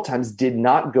a couple times did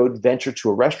not go venture to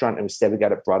a restaurant, and instead we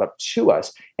got it brought up to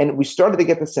us. And we started to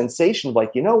get the sensation of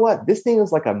like, you know what, this thing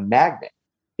is like a magnet.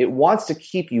 It wants to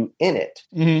keep you in it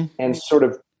and sort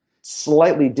of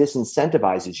slightly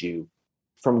disincentivizes you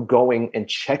from going and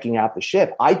checking out the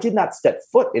ship. I did not step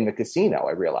foot in the casino,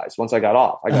 I realized once I got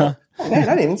off. I go, oh, man,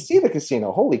 I didn't even see the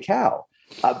casino. Holy cow.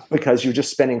 Because you're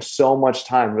just spending so much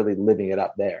time really living it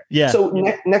up there. Yeah. So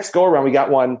next go around, we got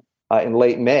one in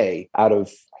late May out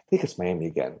of, I think it's Miami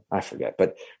again. I forget.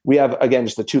 But we have, again,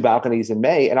 just the 2 balconies in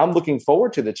May. And I'm looking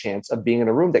forward to the chance of being in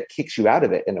a room that kicks you out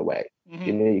of it in a way.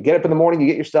 You get up in the morning, you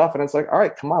get your stuff, and it's like, all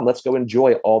right, come on, let's go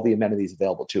enjoy all the amenities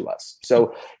available to us.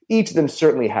 So each of them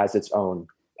certainly has its own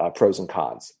pros and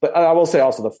cons. But I will say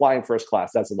also the flying first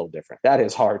class, that's a little different. That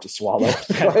is hard to swallow.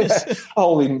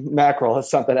 Holy mackerel, it's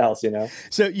something else,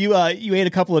 So you ate a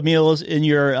couple of meals in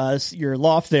your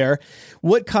loft there.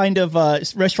 What kind of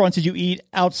restaurants did you eat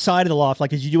outside of the loft?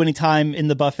 Like, did you do any time in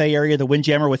the buffet area, the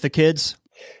Windjammer with the kids?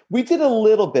 We did a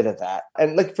little bit of that.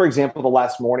 And like, for example, the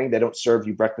last morning, they don't serve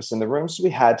you breakfast in the room. So we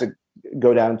had to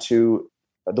go down to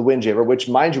the Windjammer, which,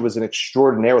 mind you, was an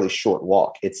extraordinarily short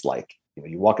walk. It's like,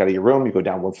 you walk out of your room, you go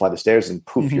down one flight of stairs and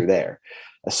poof, you're there.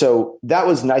 So that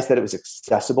was nice that it was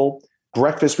accessible.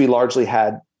 Breakfast we largely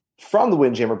had from the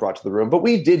Windjammer brought to the room, but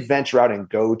we did venture out and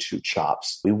go to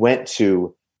Chops. We went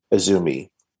to Izumi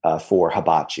for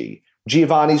hibachi.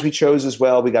 Giovanni's we chose as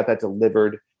well. We got that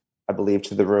delivered, I believe,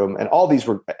 to the room. And all these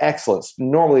were excellent.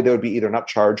 Normally there would be either an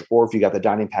upcharge, or if you got the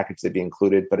dining package, they'd be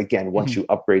included. But again, once you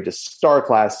upgrade to Star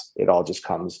Class, it all just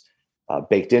comes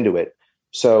baked into it.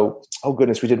 So, oh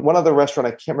goodness, we did one other restaurant.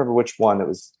 I can't remember which one. It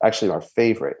was actually our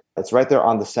favorite. It's right there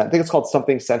on the I think it's called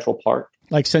something Central Park.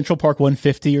 Like Central Park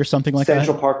 150 or something like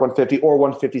Central Park 150 or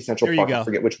 150 Central Park. I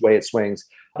forget which way it swings.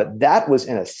 But that was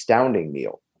an astounding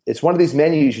meal. It's one of these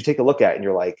menus you take a look at and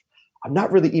you're like, I'm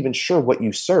not really even sure what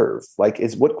you serve. Like,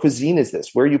 what cuisine is this?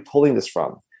 Where are you pulling this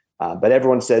from? But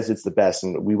everyone says it's the best.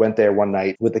 And we went there one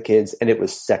night with the kids and it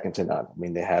was second to none. I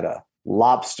mean, they had a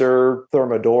lobster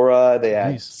thermidora, they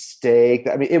had steak.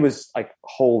 I mean, it was like,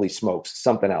 holy smokes,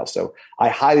 something else. So I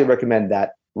highly recommend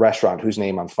that restaurant, whose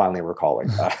name I'm finally recalling,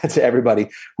 to everybody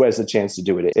who has the chance to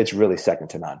do it. It's really second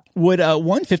to none. Would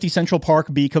 150 Central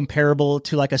Park be comparable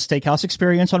to like a steakhouse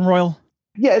experience on Royal?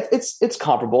 Yeah, it's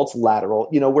comparable. It's lateral,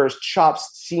 whereas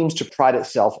Chops seems to pride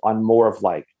itself on more of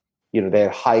like, they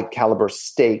have high caliber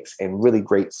steaks and really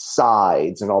great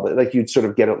sides and all that. Like you'd sort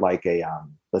of get it like a,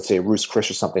 let's say a Ruth's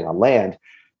Chris or something on land.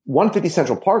 150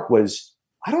 Central Park was,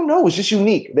 I don't know, it was just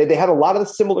unique. They had a lot of the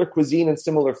similar cuisine and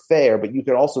similar fare, but you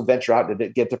could also venture out to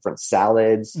get different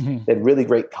salads. They had really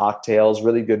great cocktails,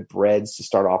 really good breads to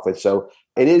start off with. So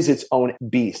it is its own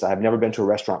beast. I've never been to a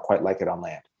restaurant quite like it on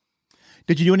land.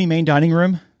 Did you do any main dining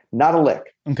room? Not a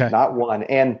lick. Okay. Not one.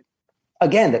 And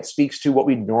again, that speaks to what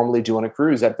we normally do on a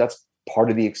cruise. That's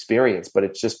part of the experience, but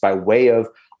it's just by way of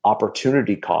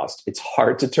opportunity cost. It's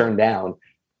hard to turn down,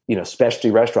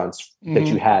 specialty restaurants that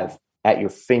you have at your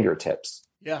fingertips.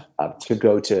 Yeah. To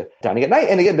go to dining at night.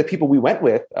 And again, the people we went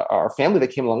with, our family that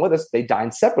came along with us, they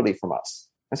dined separately from us.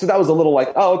 And so that was a little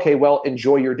like, oh, okay, well,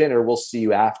 enjoy your dinner. We'll see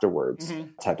you afterwards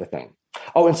type of thing.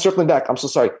 Oh, and circling back, I'm so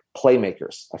sorry.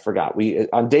 Playmakers. I forgot.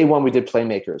 On day one, we did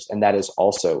Playmakers. And that is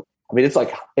also,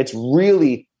 it's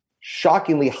really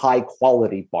shockingly high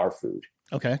quality bar food.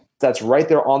 Okay. That's right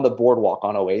there on the boardwalk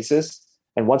on Oasis.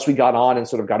 And once we got on and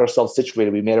sort of got ourselves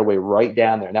situated, we made our way right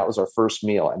down there. And that was our first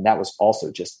meal. And that was also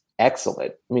just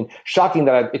excellent. I mean, shocking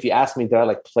that if you ask me, did I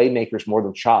like Playmakers more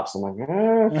than Chops? I'm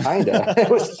like, kind of.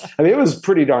 It was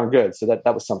pretty darn good. So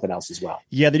that was something else as well.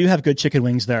 Yeah, they do have good chicken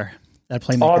wings there. That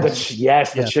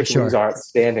Playmakers. The chicken wings are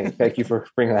outstanding. Thank you for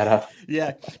bringing that up.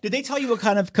 Yeah. Did they tell you what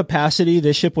kind of capacity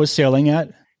the ship was sailing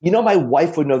at? My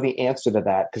wife would know the answer to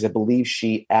that because I believe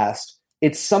she asked.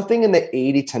 It's something in the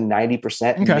 80 to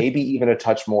 90%, maybe even a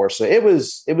touch more. So it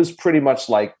was pretty much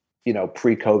like,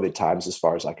 pre-COVID times as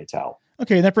far as I could tell.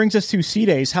 Okay, that brings us to sea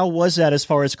days. How was that as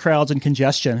far as crowds and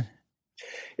congestion?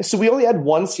 So we only had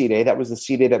one sea day. That was the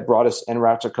sea day that brought us en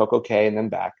route to Coco Cay and then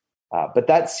back. But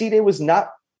that sea day was not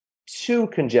too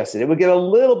congested. It would get a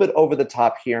little bit over the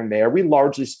top here and there. We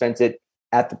largely spent it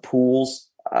at the pools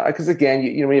because, again,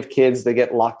 we have kids, they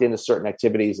get locked into certain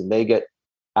activities and they get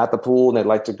at the pool and they'd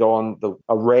like to go on the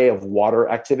array of water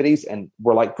activities. And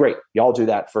we're like, great, y'all do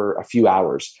that for a few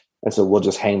hours. And so we'll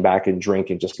just hang back and drink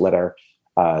and just let our,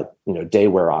 day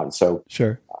wear on. So,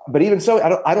 sure. But even so,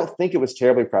 I don't think it was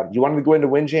terribly crowded. You wanted to go into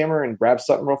Windjammer and grab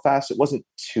something real fast. It wasn't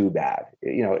too bad.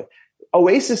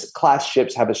 Oasis class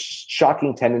ships have a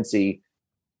shocking tendency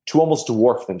to almost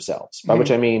dwarf themselves, by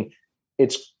which I mean,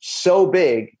 it's so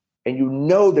big and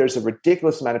there's a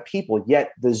ridiculous amount of people,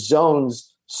 yet the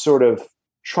zones sort of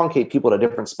truncate people to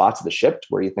different spots of the ship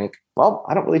where you think, well,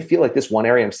 I don't really feel like this one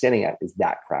area I'm standing at is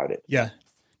that crowded. Yeah,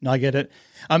 no, I get it.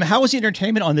 How was the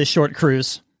entertainment on this short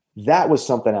cruise? That was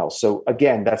something else. So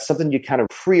again, that's something you kind of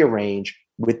prearrange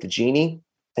with the Genie.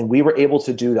 And we were able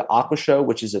to do the Aqua Show,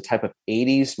 which is a type of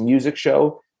 80s music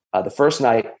show. The first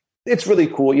night, it's really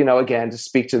cool. Again, to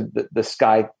speak to the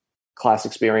Sky class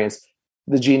experience,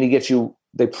 the Genie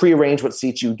they prearrange what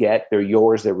seats you get. They're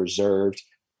yours, they're reserved.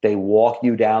 They walk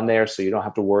you down there, so you don't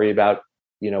have to worry about,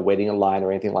 waiting in line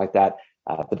or anything like that.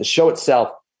 But the show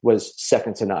itself was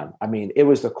second to none. I mean, it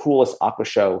was the coolest Aqua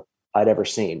Show I'd ever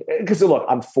seen. Because look,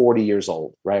 I'm 40 years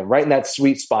old, right? I'm right in that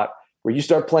sweet spot where you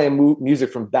start playing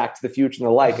music from Back to the Future and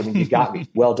the like. I mean, you got me.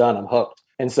 Well done. I'm hooked.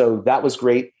 And so that was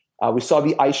great. We saw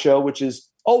the ice show, which is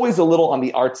always a little on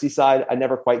the artsy side. I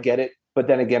never quite get it. But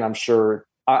then again, I'm sure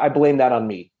I blame that on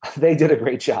me. They did a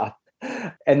great job.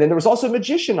 And then there was also a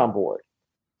magician on board.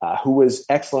 Who was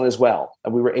excellent as well.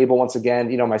 And we were able, once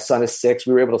again, my son is 6.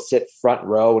 We were able to sit front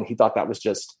row and he thought that was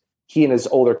just, he and his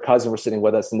older cousin were sitting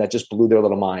with us and that just blew their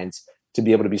little minds to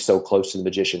be able to be so close to the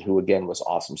magician, who again was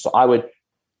awesome. So I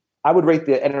would rate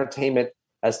the entertainment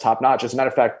as top notch. As a matter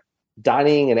of fact,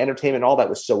 dining and entertainment and all that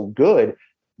was so good.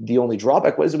 The only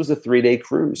drawback was it was a 3-day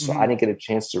cruise. So I didn't get a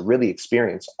chance to really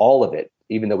experience all of it,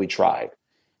 even though we tried.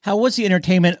 How was the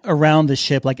entertainment around the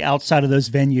ship, like outside of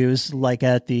those venues, like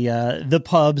at the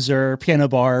pubs or piano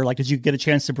bar? Like, did you get a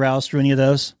chance to browse through any of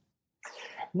those?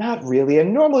 Not really.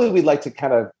 And normally we'd like to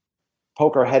kind of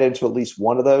poke our head into at least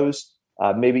one of those.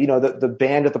 Maybe, the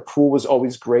band at the pool was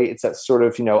always great. It's that sort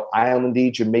of,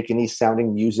 islandy, Jamaican-y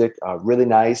sounding music, really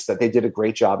nice, that they did a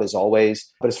great job as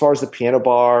always. But as far as the piano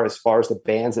bar, as far as the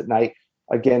bands at night,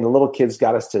 again, the little kids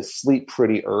got us to sleep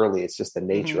pretty early. It's just the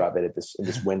nature of it in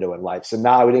this window in life. So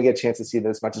we didn't get a chance to see it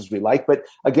as much as we like. But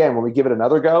again, when we give it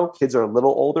another go, kids are a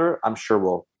little older, I'm sure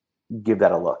we'll give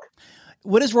that a look.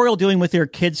 What is Royal doing with their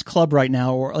kids club right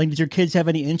now? Or did your kids have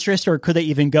any interest, or could they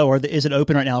even go? Or is it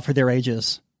open right now for their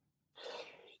ages?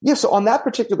 Yeah, so on that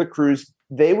particular cruise,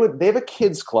 they have a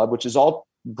kids club, which is all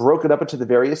broken up into the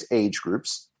various age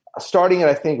groups, starting at,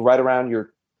 I think, right around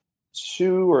your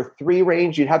 2 or 3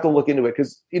 range. You'd have to look into it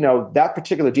because, that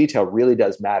particular detail really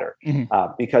does matter.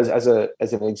 Because as an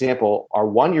example, our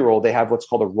 1-year-old, they have what's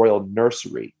called a Royal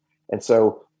Nursery. And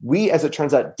so we, as it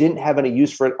turns out, didn't have any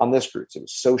use for it on this cruise. It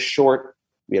was so short.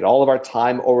 We had all of our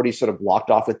time already sort of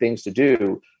blocked off with things to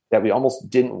do that we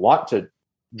almost didn't want to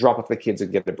drop off the kids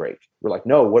and get a break. We're like,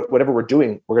 no, whatever we're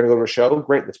doing, we're going to go to a show.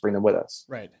 Great. Let's bring them with us.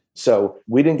 Right. So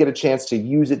we didn't get a chance to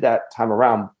use it that time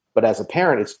around. But as a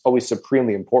parent, it's always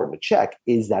supremely important to check,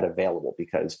 is that available?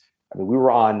 Because we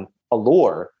were on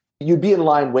Allure. You'd be in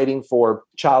line waiting for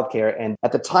childcare. And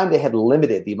at the time, they had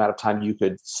limited the amount of time you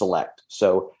could select.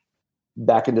 So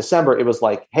back in December, it was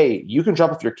like, hey, you can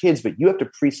drop off your kids, but you have to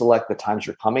pre-select the times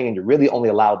you're coming. And you're really only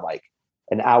allowed like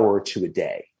an hour or 2 a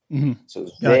day. So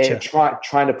they're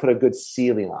trying to put a good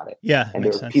ceiling on it. Yeah. And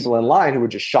there were people in line who were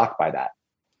just shocked by that.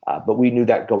 But we knew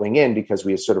that going in because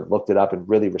we had sort of looked it up and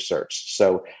really researched.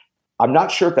 So I'm not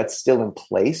sure if that's still in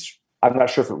place. I'm not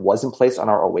sure if it was in place on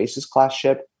our Oasis class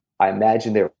ship. I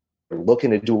imagine they're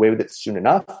looking to do away with it soon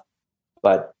enough.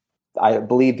 But I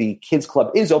believe the kids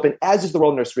club is open, as is the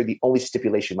Royal Nursery. The only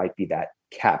stipulation might be that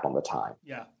cap on the time.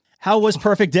 Yeah. How was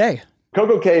Perfect Day?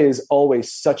 Coco Cay is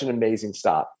always such an amazing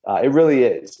stop. It really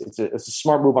is. It's a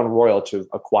smart move on Royal to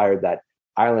acquire that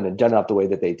island and done it up the way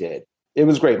that they did. It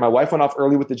was great. My wife went off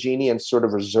early with the Genie and sort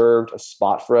of reserved a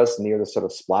spot for us near the sort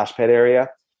of splash pad area.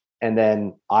 And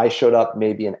then I showed up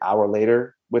maybe an hour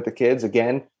later with the kids,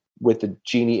 again, with the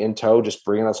Genie in tow, just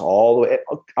bringing us all the way.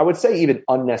 I would say even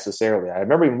unnecessarily. I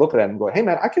remember even looking at them and going, hey,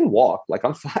 man, I can walk. Like,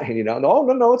 I'm fine.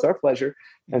 No, it's our pleasure.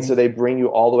 Mm-hmm. And so they bring you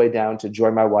all the way down to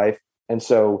join my wife. And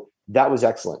so that was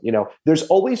excellent. There's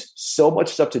always so much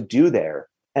stuff to do there.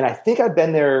 And I think I've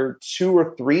been there 2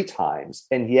 or 3 times.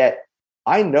 And yet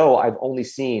I know I've only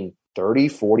seen 30,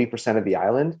 40% of the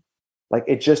island. Like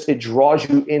it draws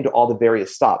you into all the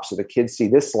various stops. So the kids see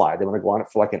this slide, they want to go on it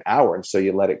for like an hour. And so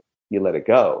you let it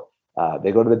go.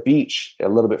 They go to the beach a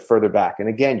little bit further back. And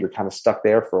again, you're kind of stuck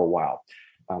there for a while.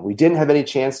 We didn't have any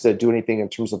chance to do anything in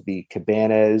terms of the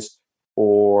cabanas,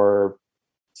 or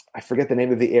I forget the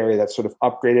name of the area, that sort of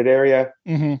upgraded area.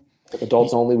 Mm-hmm.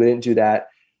 Adults only. We didn't do that.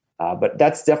 But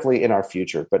that's definitely in our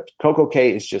future. But Coco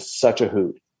Cay is just such a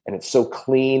hoot. And it's so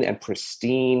clean and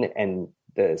pristine. And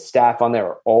the staff on there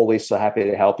are always so happy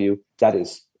to help you. That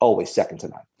is always second to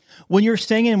none. When you're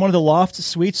staying in one of the loft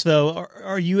suites, though,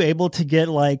 are you able to get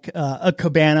like a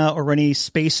cabana or any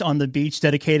space on the beach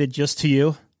dedicated just to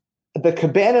you? The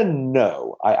cabana,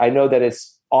 no. I know that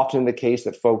it's often the case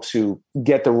that folks who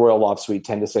get the Royal Loft Suite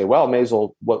tend to say, well, may as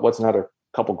well, what's another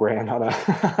couple grand on a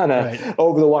right.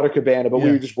 over the water cabana, but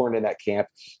we just weren't in that camp.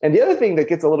 And the other thing that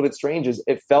gets a little bit strange is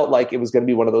it felt like it was going to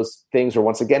be one of those things where,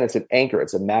 once again, it's an anchor,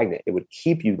 it's a magnet. It would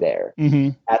keep you there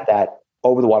at that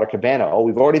over the water cabana. Oh,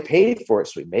 we've already paid for it,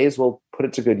 so we may as well put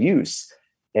it to good use.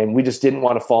 And we just didn't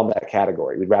want to fall in that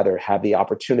category. We'd rather have the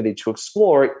opportunity to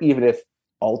explore, even if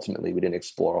ultimately we didn't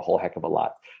explore a whole heck of a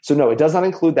lot. So no, it does not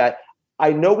include that.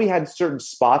 I know we had certain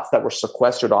spots that were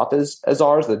sequestered off as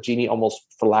ours. The Genie, almost,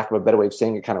 for lack of a better way of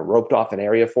saying it, kind of roped off an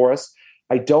area for us.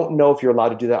 I don't know if you're allowed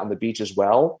to do that on the beach as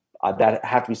well. That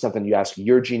have to be something you ask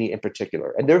your Genie in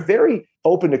particular. And they're very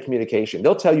open to communication.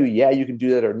 They'll tell you, yeah, you can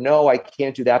do that, or no, I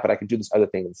can't do that, but I can do this other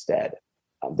thing instead.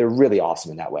 They're really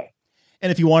awesome in that way.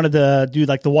 And if you wanted to do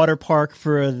like the water park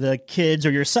for the kids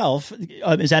or yourself,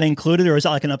 is that included, or is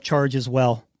that like an upcharge as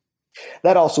well?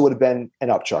 That also would have been an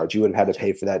upcharge. You would have had to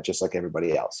pay for that just like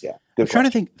everybody else. Yeah. I'm trying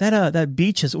to think that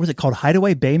beach is, what is it called?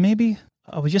 Hideaway Bay, maybe?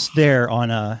 I was just there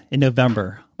in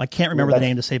November. I can't remember the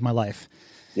name to save my life.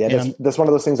 Yeah, that's one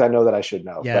of those things I know that I should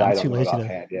know. Yeah, but I'm I don't too know lazy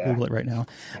offhand. to Google it right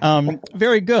now.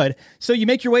 Very good. So you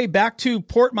make your way back to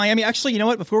Port Miami. Actually, you know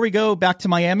what? Before we go back to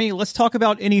Miami, let's talk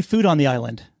about any food on the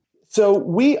island. So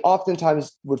we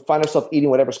oftentimes would find ourselves eating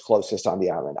whatever's closest on the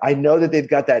island. I know that they've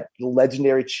got that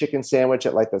legendary chicken sandwich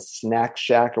at like the Snack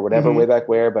Shack or whatever way back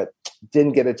where, but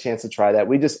didn't get a chance to try that.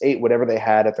 We just ate whatever they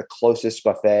had at the closest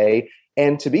buffet.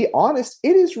 And to be honest,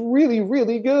 it is really,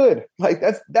 really good. Like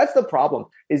that's the problem,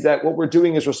 is that what we're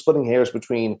doing is we're splitting hairs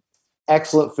between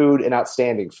excellent food and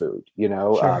outstanding food.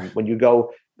 Sure. When you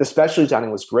go, the specialty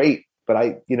dining was great, but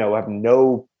I have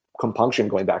no compunction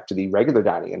going back to the regular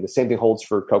dining. And the same thing holds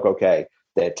for Coco Cay.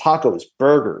 They had tacos,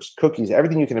 burgers, cookies,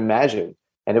 everything you can imagine.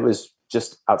 And it was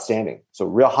just outstanding. So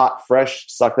real hot, fresh,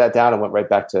 sucked that down and went right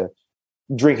back to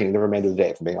drinking the remainder of the day,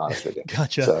 if I'm being honest with you.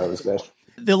 Gotcha. So it was good.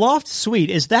 The loft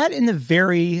suite, is that in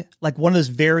the one of those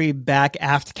very back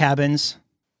aft cabins?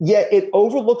 Yeah, it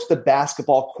overlooks the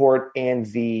basketball court and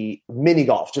the mini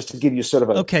golf, just to give you sort of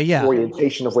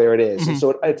orientation of where it is. And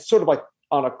so it's sort of like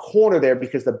on a corner there,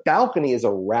 because the balcony is a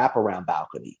wraparound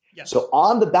balcony. Yes. So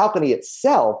on the balcony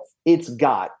itself, it's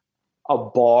got a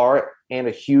bar and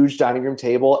a huge dining room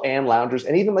table and loungers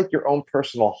and even like your own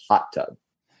personal hot tub.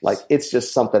 Like it's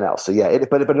just something else. So yeah,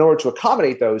 but in order to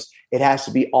accommodate those, it has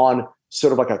to be on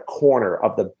sort of like a corner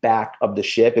of the back of the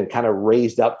ship and kind of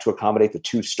raised up to accommodate the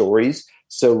 2 stories.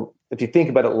 So if you think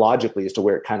about it logically as to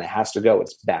where it kind of has to go,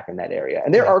 it's back in that area.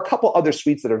 And there are a couple other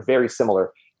suites that are very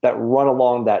similar that run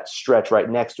along that stretch right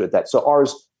next to it. So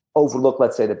ours overlook,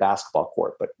 let's say, the basketball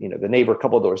court, but the neighbor a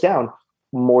couple of doors down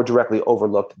more directly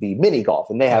overlooked the mini golf,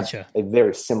 and they have a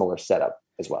very similar setup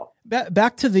as well.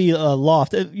 Back to the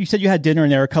loft. You said you had dinner in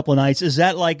there a couple of nights. Is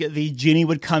that like the Genie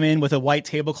would come in with a white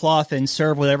tablecloth and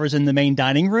serve whatever's in the main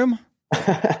dining room?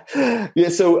 Yeah,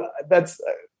 so that's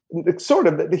sort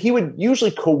of, he would usually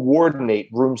coordinate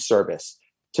room service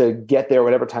to get there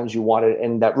whatever times you wanted,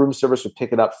 and that room service would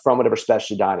pick it up from whatever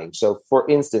specialty dining. So for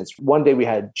instance, one day we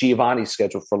had Giovanni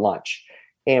scheduled for lunch,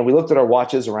 and we looked at our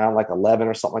watches around like 11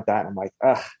 or something like that, and I'm like,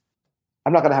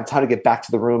 I'm not going to have time to get back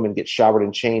to the room and get showered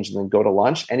and changed and then go to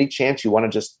lunch. Any chance you want to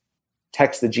just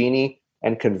text the Genie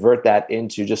and convert that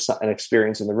into just an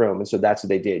experience in the room? And so that's what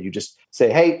they did. You just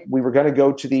say, hey, we were going to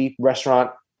go to the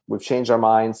restaurant. We've changed our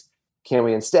minds. Can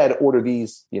we instead order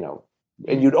these,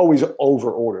 And you'd always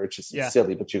over order. It's just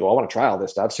silly, but you go, I want to try all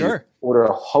this stuff. So you order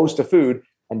a host of food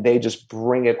and they just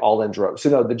bring it all in droves. So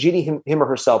no, the genie, him or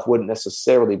herself wouldn't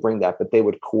necessarily bring that, but they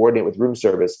would coordinate with room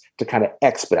service to kind of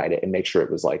expedite it and make sure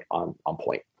it was like on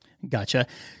point. Gotcha.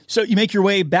 So you make your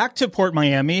way back to Port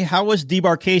Miami. How was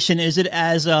debarkation? Is it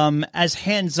as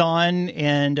hands-on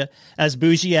and as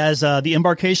bougie as the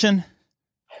embarkation?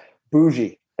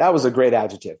 Bougie. That was a great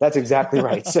adjective. That's exactly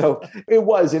right. So it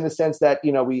was, in the sense that,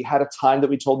 we had a time that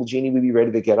we told the genie we'd be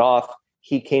ready to get off.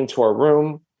 He came to our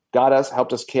room, got us,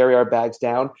 helped us carry our bags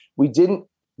down. We didn't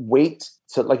wait.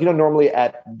 So normally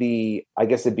at I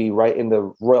guess it'd be right in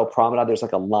the Royal Promenade, there's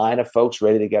like a line of folks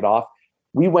ready to get off.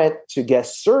 We went to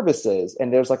guest services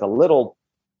and there's like a little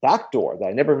back door that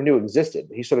I never even knew existed.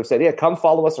 He sort of said, yeah, come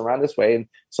follow us around this way. And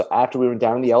so after we went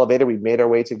down in the elevator, we made our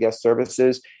way to guest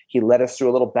services. He led us through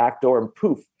a little back door and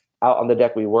poof, out on the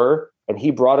deck we were. And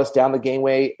he brought us down the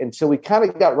gangway until we kind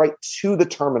of got right to the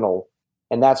terminal.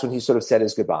 And that's when he sort of said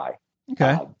his goodbye.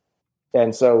 Okay.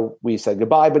 And so we said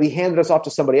goodbye, but he handed us off to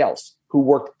somebody else who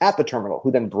worked at the terminal,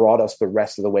 who then brought us the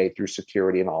rest of the way through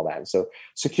security and all that. And so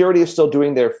security is still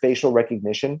doing their facial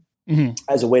recognition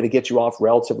as a way to get you off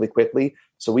relatively quickly.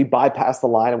 So we bypassed the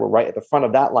line and we're right at the front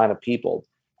of that line of people.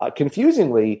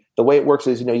 Confusingly, the way it works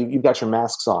is, you've got your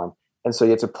masks on. And so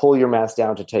you have to pull your mask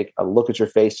down to take a look at your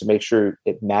face to make sure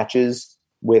it matches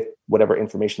with whatever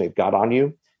information they've got on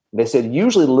you. And they said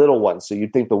usually little ones. So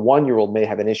you'd think the 1-year-old may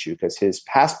have an issue because his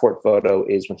passport photo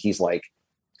is when he's like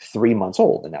 3 months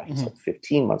old. And now he's like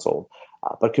 15 months old.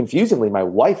 But confusingly, my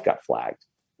wife got flagged.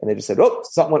 And they just said, oh,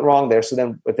 something went wrong there. So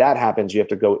then if that happens, you have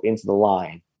to go into the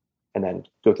line and then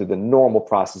go through the normal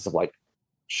process of like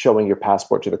showing your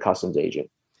passport to the customs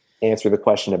agent, answer the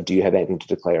question of, do you have anything to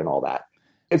declare and all that.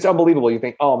 It's unbelievable. You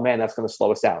think, oh man, that's going to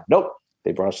slow us down. Nope.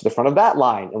 They brought us to the front of that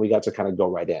line and we got to kind of go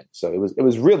right in. So it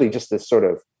was really just this sort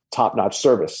of top-notch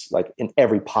service, like in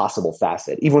every possible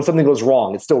facet. Even when something goes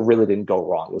wrong, it still really didn't go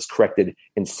wrong. It was corrected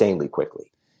insanely quickly.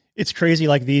 It's crazy,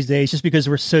 like these days, just because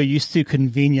we're so used to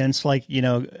convenience, like, I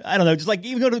don't know, just like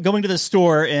even going to the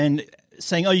store and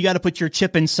saying, oh, you got to put your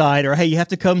chip inside, or hey, you have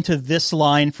to come to this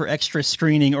line for extra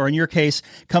screening, or in your case,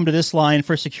 come to this line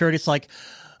for security. It's like,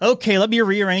 okay, let me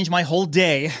rearrange my whole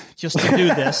day just to do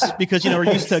this because, we're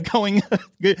used to going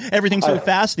everything so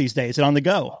fast these days and on the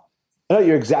go. No,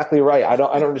 you're exactly right. I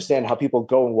don't understand how people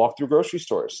go and walk through grocery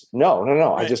stores. No.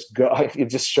 Right. I just go. It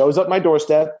just shows up my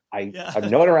doorstep. I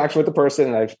have no interaction with the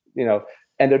person, and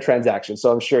end of transaction. So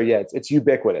I'm sure, it's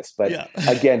ubiquitous. But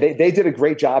again, they did a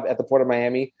great job at the Port of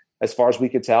Miami as far as we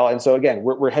could tell. And so again,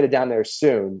 we're headed down there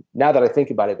soon. Now that I think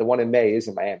about it, the one in May is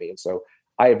in Miami, and so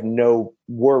I have no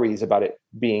worries about it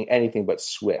being anything but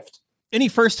swift. Any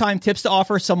first-time tips to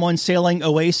offer someone sailing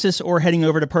Oasis or heading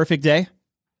over to Perfect Day?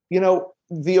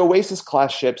 The Oasis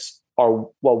class ships are,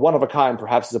 one of a kind,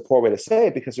 perhaps is a poor way to say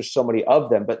it because there's so many of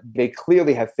them, but they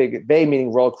clearly have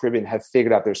meaning Royal Caribbean, have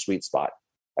figured out their sweet spot.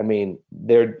 I mean,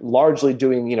 they're largely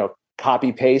doing,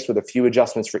 copy paste with a few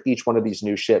adjustments for each one of these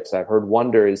new ships. I've heard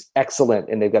Wonder is excellent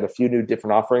and they've got a few new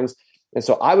different offerings. And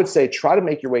so I would say try to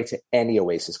make your way to any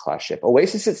Oasis class ship.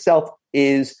 Oasis itself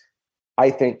is,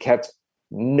 I think, kept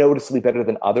noticeably better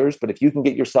than others. But if you can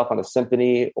get yourself on a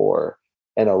Symphony or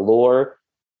an Allure,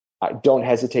 don't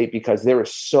hesitate because there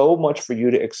is so much for you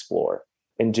to explore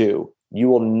and do. You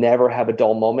will never have a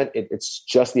dull moment. It's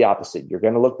just the opposite. You're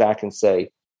going to look back and say,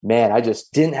 man, I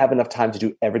just didn't have enough time to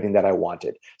do everything that I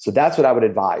wanted. So that's what I would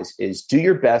advise is do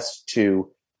your best to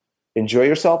enjoy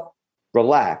yourself,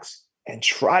 relax, and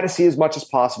try to see as much as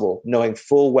possible, knowing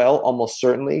full well, almost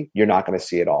certainly, you're not going to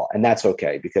see it all. And that's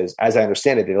okay, because as I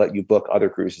understand it, they let you book other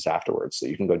cruises afterwards, so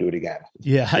you can go do it again.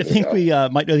 Yeah, I think we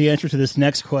might know the answer to this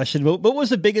next question. But what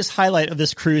was the biggest highlight of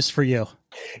this cruise for you?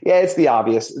 Yeah, it's the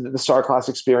obvious. The Star Class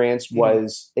experience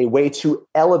was a way to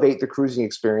elevate the cruising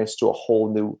experience to a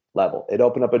whole new level. It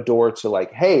opened up a door to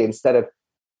like, hey, instead of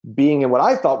being in what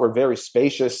I thought were very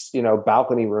spacious,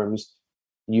 balcony rooms,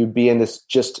 you'd be in this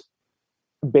just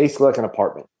basically like an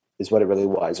apartment is what it really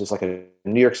was. It was like a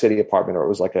New York City apartment, or it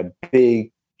was like a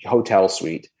big hotel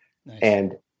suite. Nice.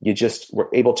 And you just were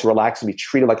able to relax and be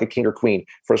treated like a king or queen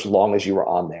for as long as you were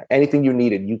on there. Anything you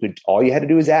needed, all you had to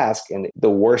do is ask. And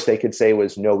the worst they could say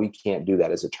was, no, we can't do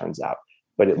that, as it turns out.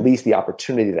 But at least the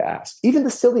opportunity to ask, even the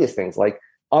silliest things, like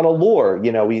on Allure,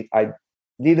 I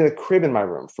needed a crib in my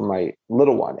room for my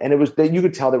little one. And it was that you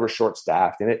could tell they were short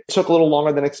staffed, and it took a little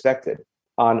longer than expected.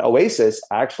 On Oasis,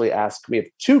 I actually asked, we have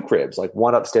 2 cribs, like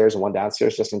one upstairs and one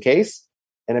downstairs, just in case.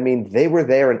 And I mean, they were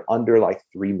there in under like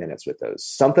 3 minutes with those.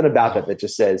 Something about that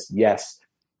just says, yes,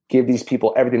 give these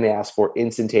people everything they ask for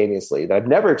instantaneously, that I've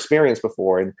never experienced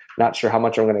before, and not sure how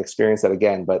much I'm going to experience that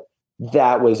again. But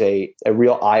that was a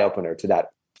real eye-opener to that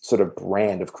sort of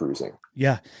brand of cruising.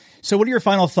 Yeah. So what are your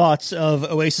final thoughts of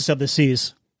Oasis of the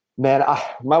Seas? Man,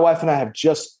 my wife and I have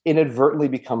just inadvertently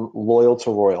become loyal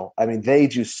to Royal. I mean, they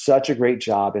do such a great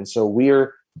job. And so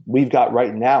we've got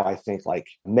right now, I think like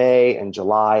May and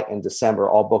July and December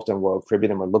all booked on Royal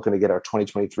Caribbean, and we're looking to get our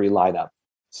 2023 lineup.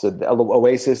 So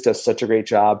Oasis does such a great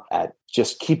job at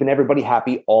just keeping everybody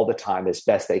happy all the time as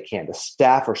best they can. The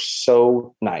staff are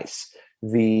so nice.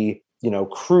 The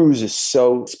cruise is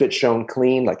so spit shown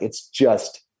clean, like it's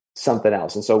just something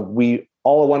else. And so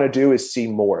all I want to do is see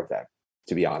more of them,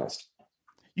 to be honest.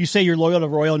 You say you're loyal to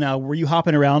Royal now. Were you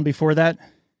hopping around before that?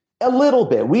 A little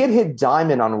bit. We had hit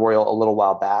Diamond on Royal a little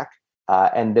while back,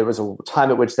 and there was a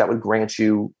time at which that would grant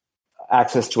you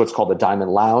access to what's called the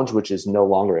Diamond Lounge, which is no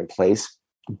longer in place.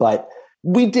 But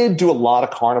we did do a lot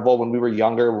of Carnival when we were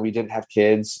younger, when we didn't have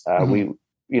kids.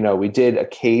 We did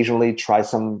occasionally try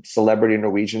some Celebrity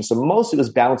Norwegian. So mostly it was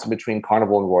balancing between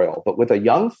Carnival and Royal. But with a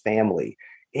young family,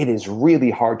 it is really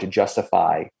hard to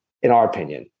justify, in our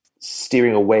opinion,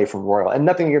 steering away from Royal. And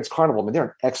nothing against Carnival. I mean, they're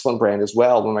an excellent brand as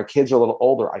well. When my kids are a little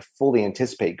older, I fully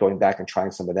anticipate going back and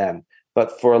trying some of them.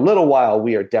 But for a little while,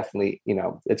 we are definitely,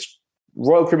 it's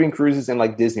Royal Caribbean Cruises and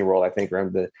like Disney World, I think, are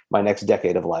in my next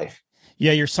decade of life.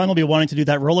 Yeah, your son will be wanting to do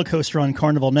that roller coaster on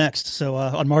Carnival next. So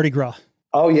on Mardi Gras.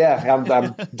 Oh, yeah.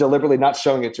 I'm deliberately not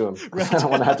showing it to him. Right. I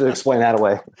don't want to have to explain that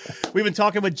away. We've been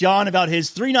talking with John about his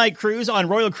 3-night cruise on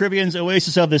Royal Caribbean's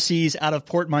Oasis of the Seas out of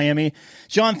Port Miami.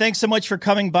 John, thanks so much for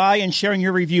coming by and sharing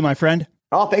your review, my friend.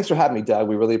 Oh, thanks for having me, Doug.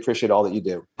 We really appreciate all that you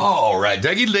do. All right,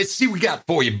 Dougie, let's see what we got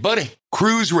for you, buddy.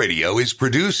 Cruise Radio is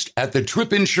produced at the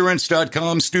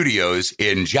TripInsurance.com studios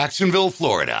in Jacksonville,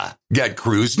 Florida. Get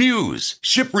cruise news,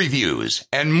 ship reviews,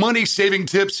 and money-saving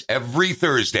tips every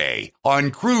Thursday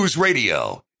on Cruise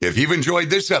Radio. If you've enjoyed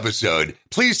this episode,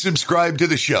 please subscribe to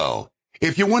the show.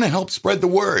 If you want to help spread the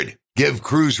word, give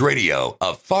Cruise Radio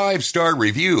a 5-star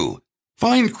review.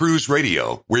 Find Cruise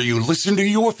Radio where you listen to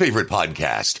your favorite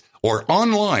podcast or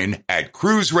online at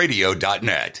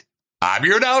cruiseradio.net. I'm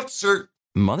your announcer.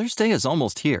 Mother's Day is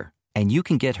almost here, and you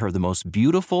can get her the most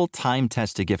beautiful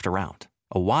time-tested gift around.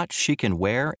 A watch she can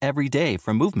wear every day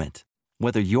from Movement.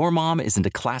 Whether your mom is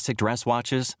into classic dress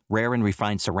watches, rare and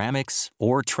refined ceramics,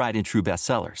 or tried-and-true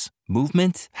bestsellers,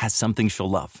 Movement has something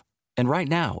she'll love. And right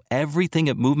now, everything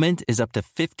at Movement is up to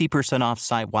 50% off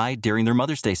site-wide during their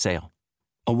Mother's Day sale.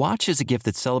 A watch is a gift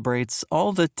that celebrates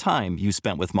all the time you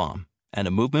spent with mom. And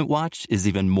a Movement watch is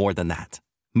even more than that.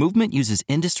 Movement uses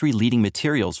industry-leading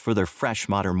materials for their fresh,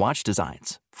 modern watch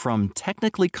designs. From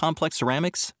technically complex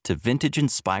ceramics to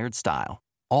vintage-inspired style.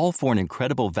 All for an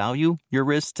incredible value your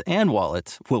wrist and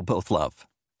wallet will both love.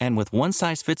 And with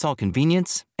one-size-fits-all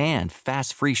convenience and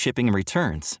fast free shipping and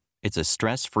returns, it's a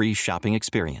stress-free shopping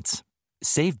experience.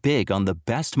 Save big on the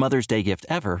best Mother's Day gift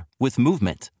ever with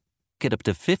Movement. Get up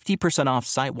to 50% off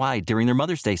site-wide during their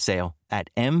Mother's Day sale at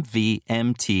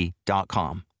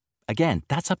MVMT.com. Again,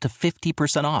 that's up to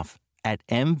 50% off at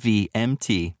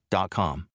MVMT.com.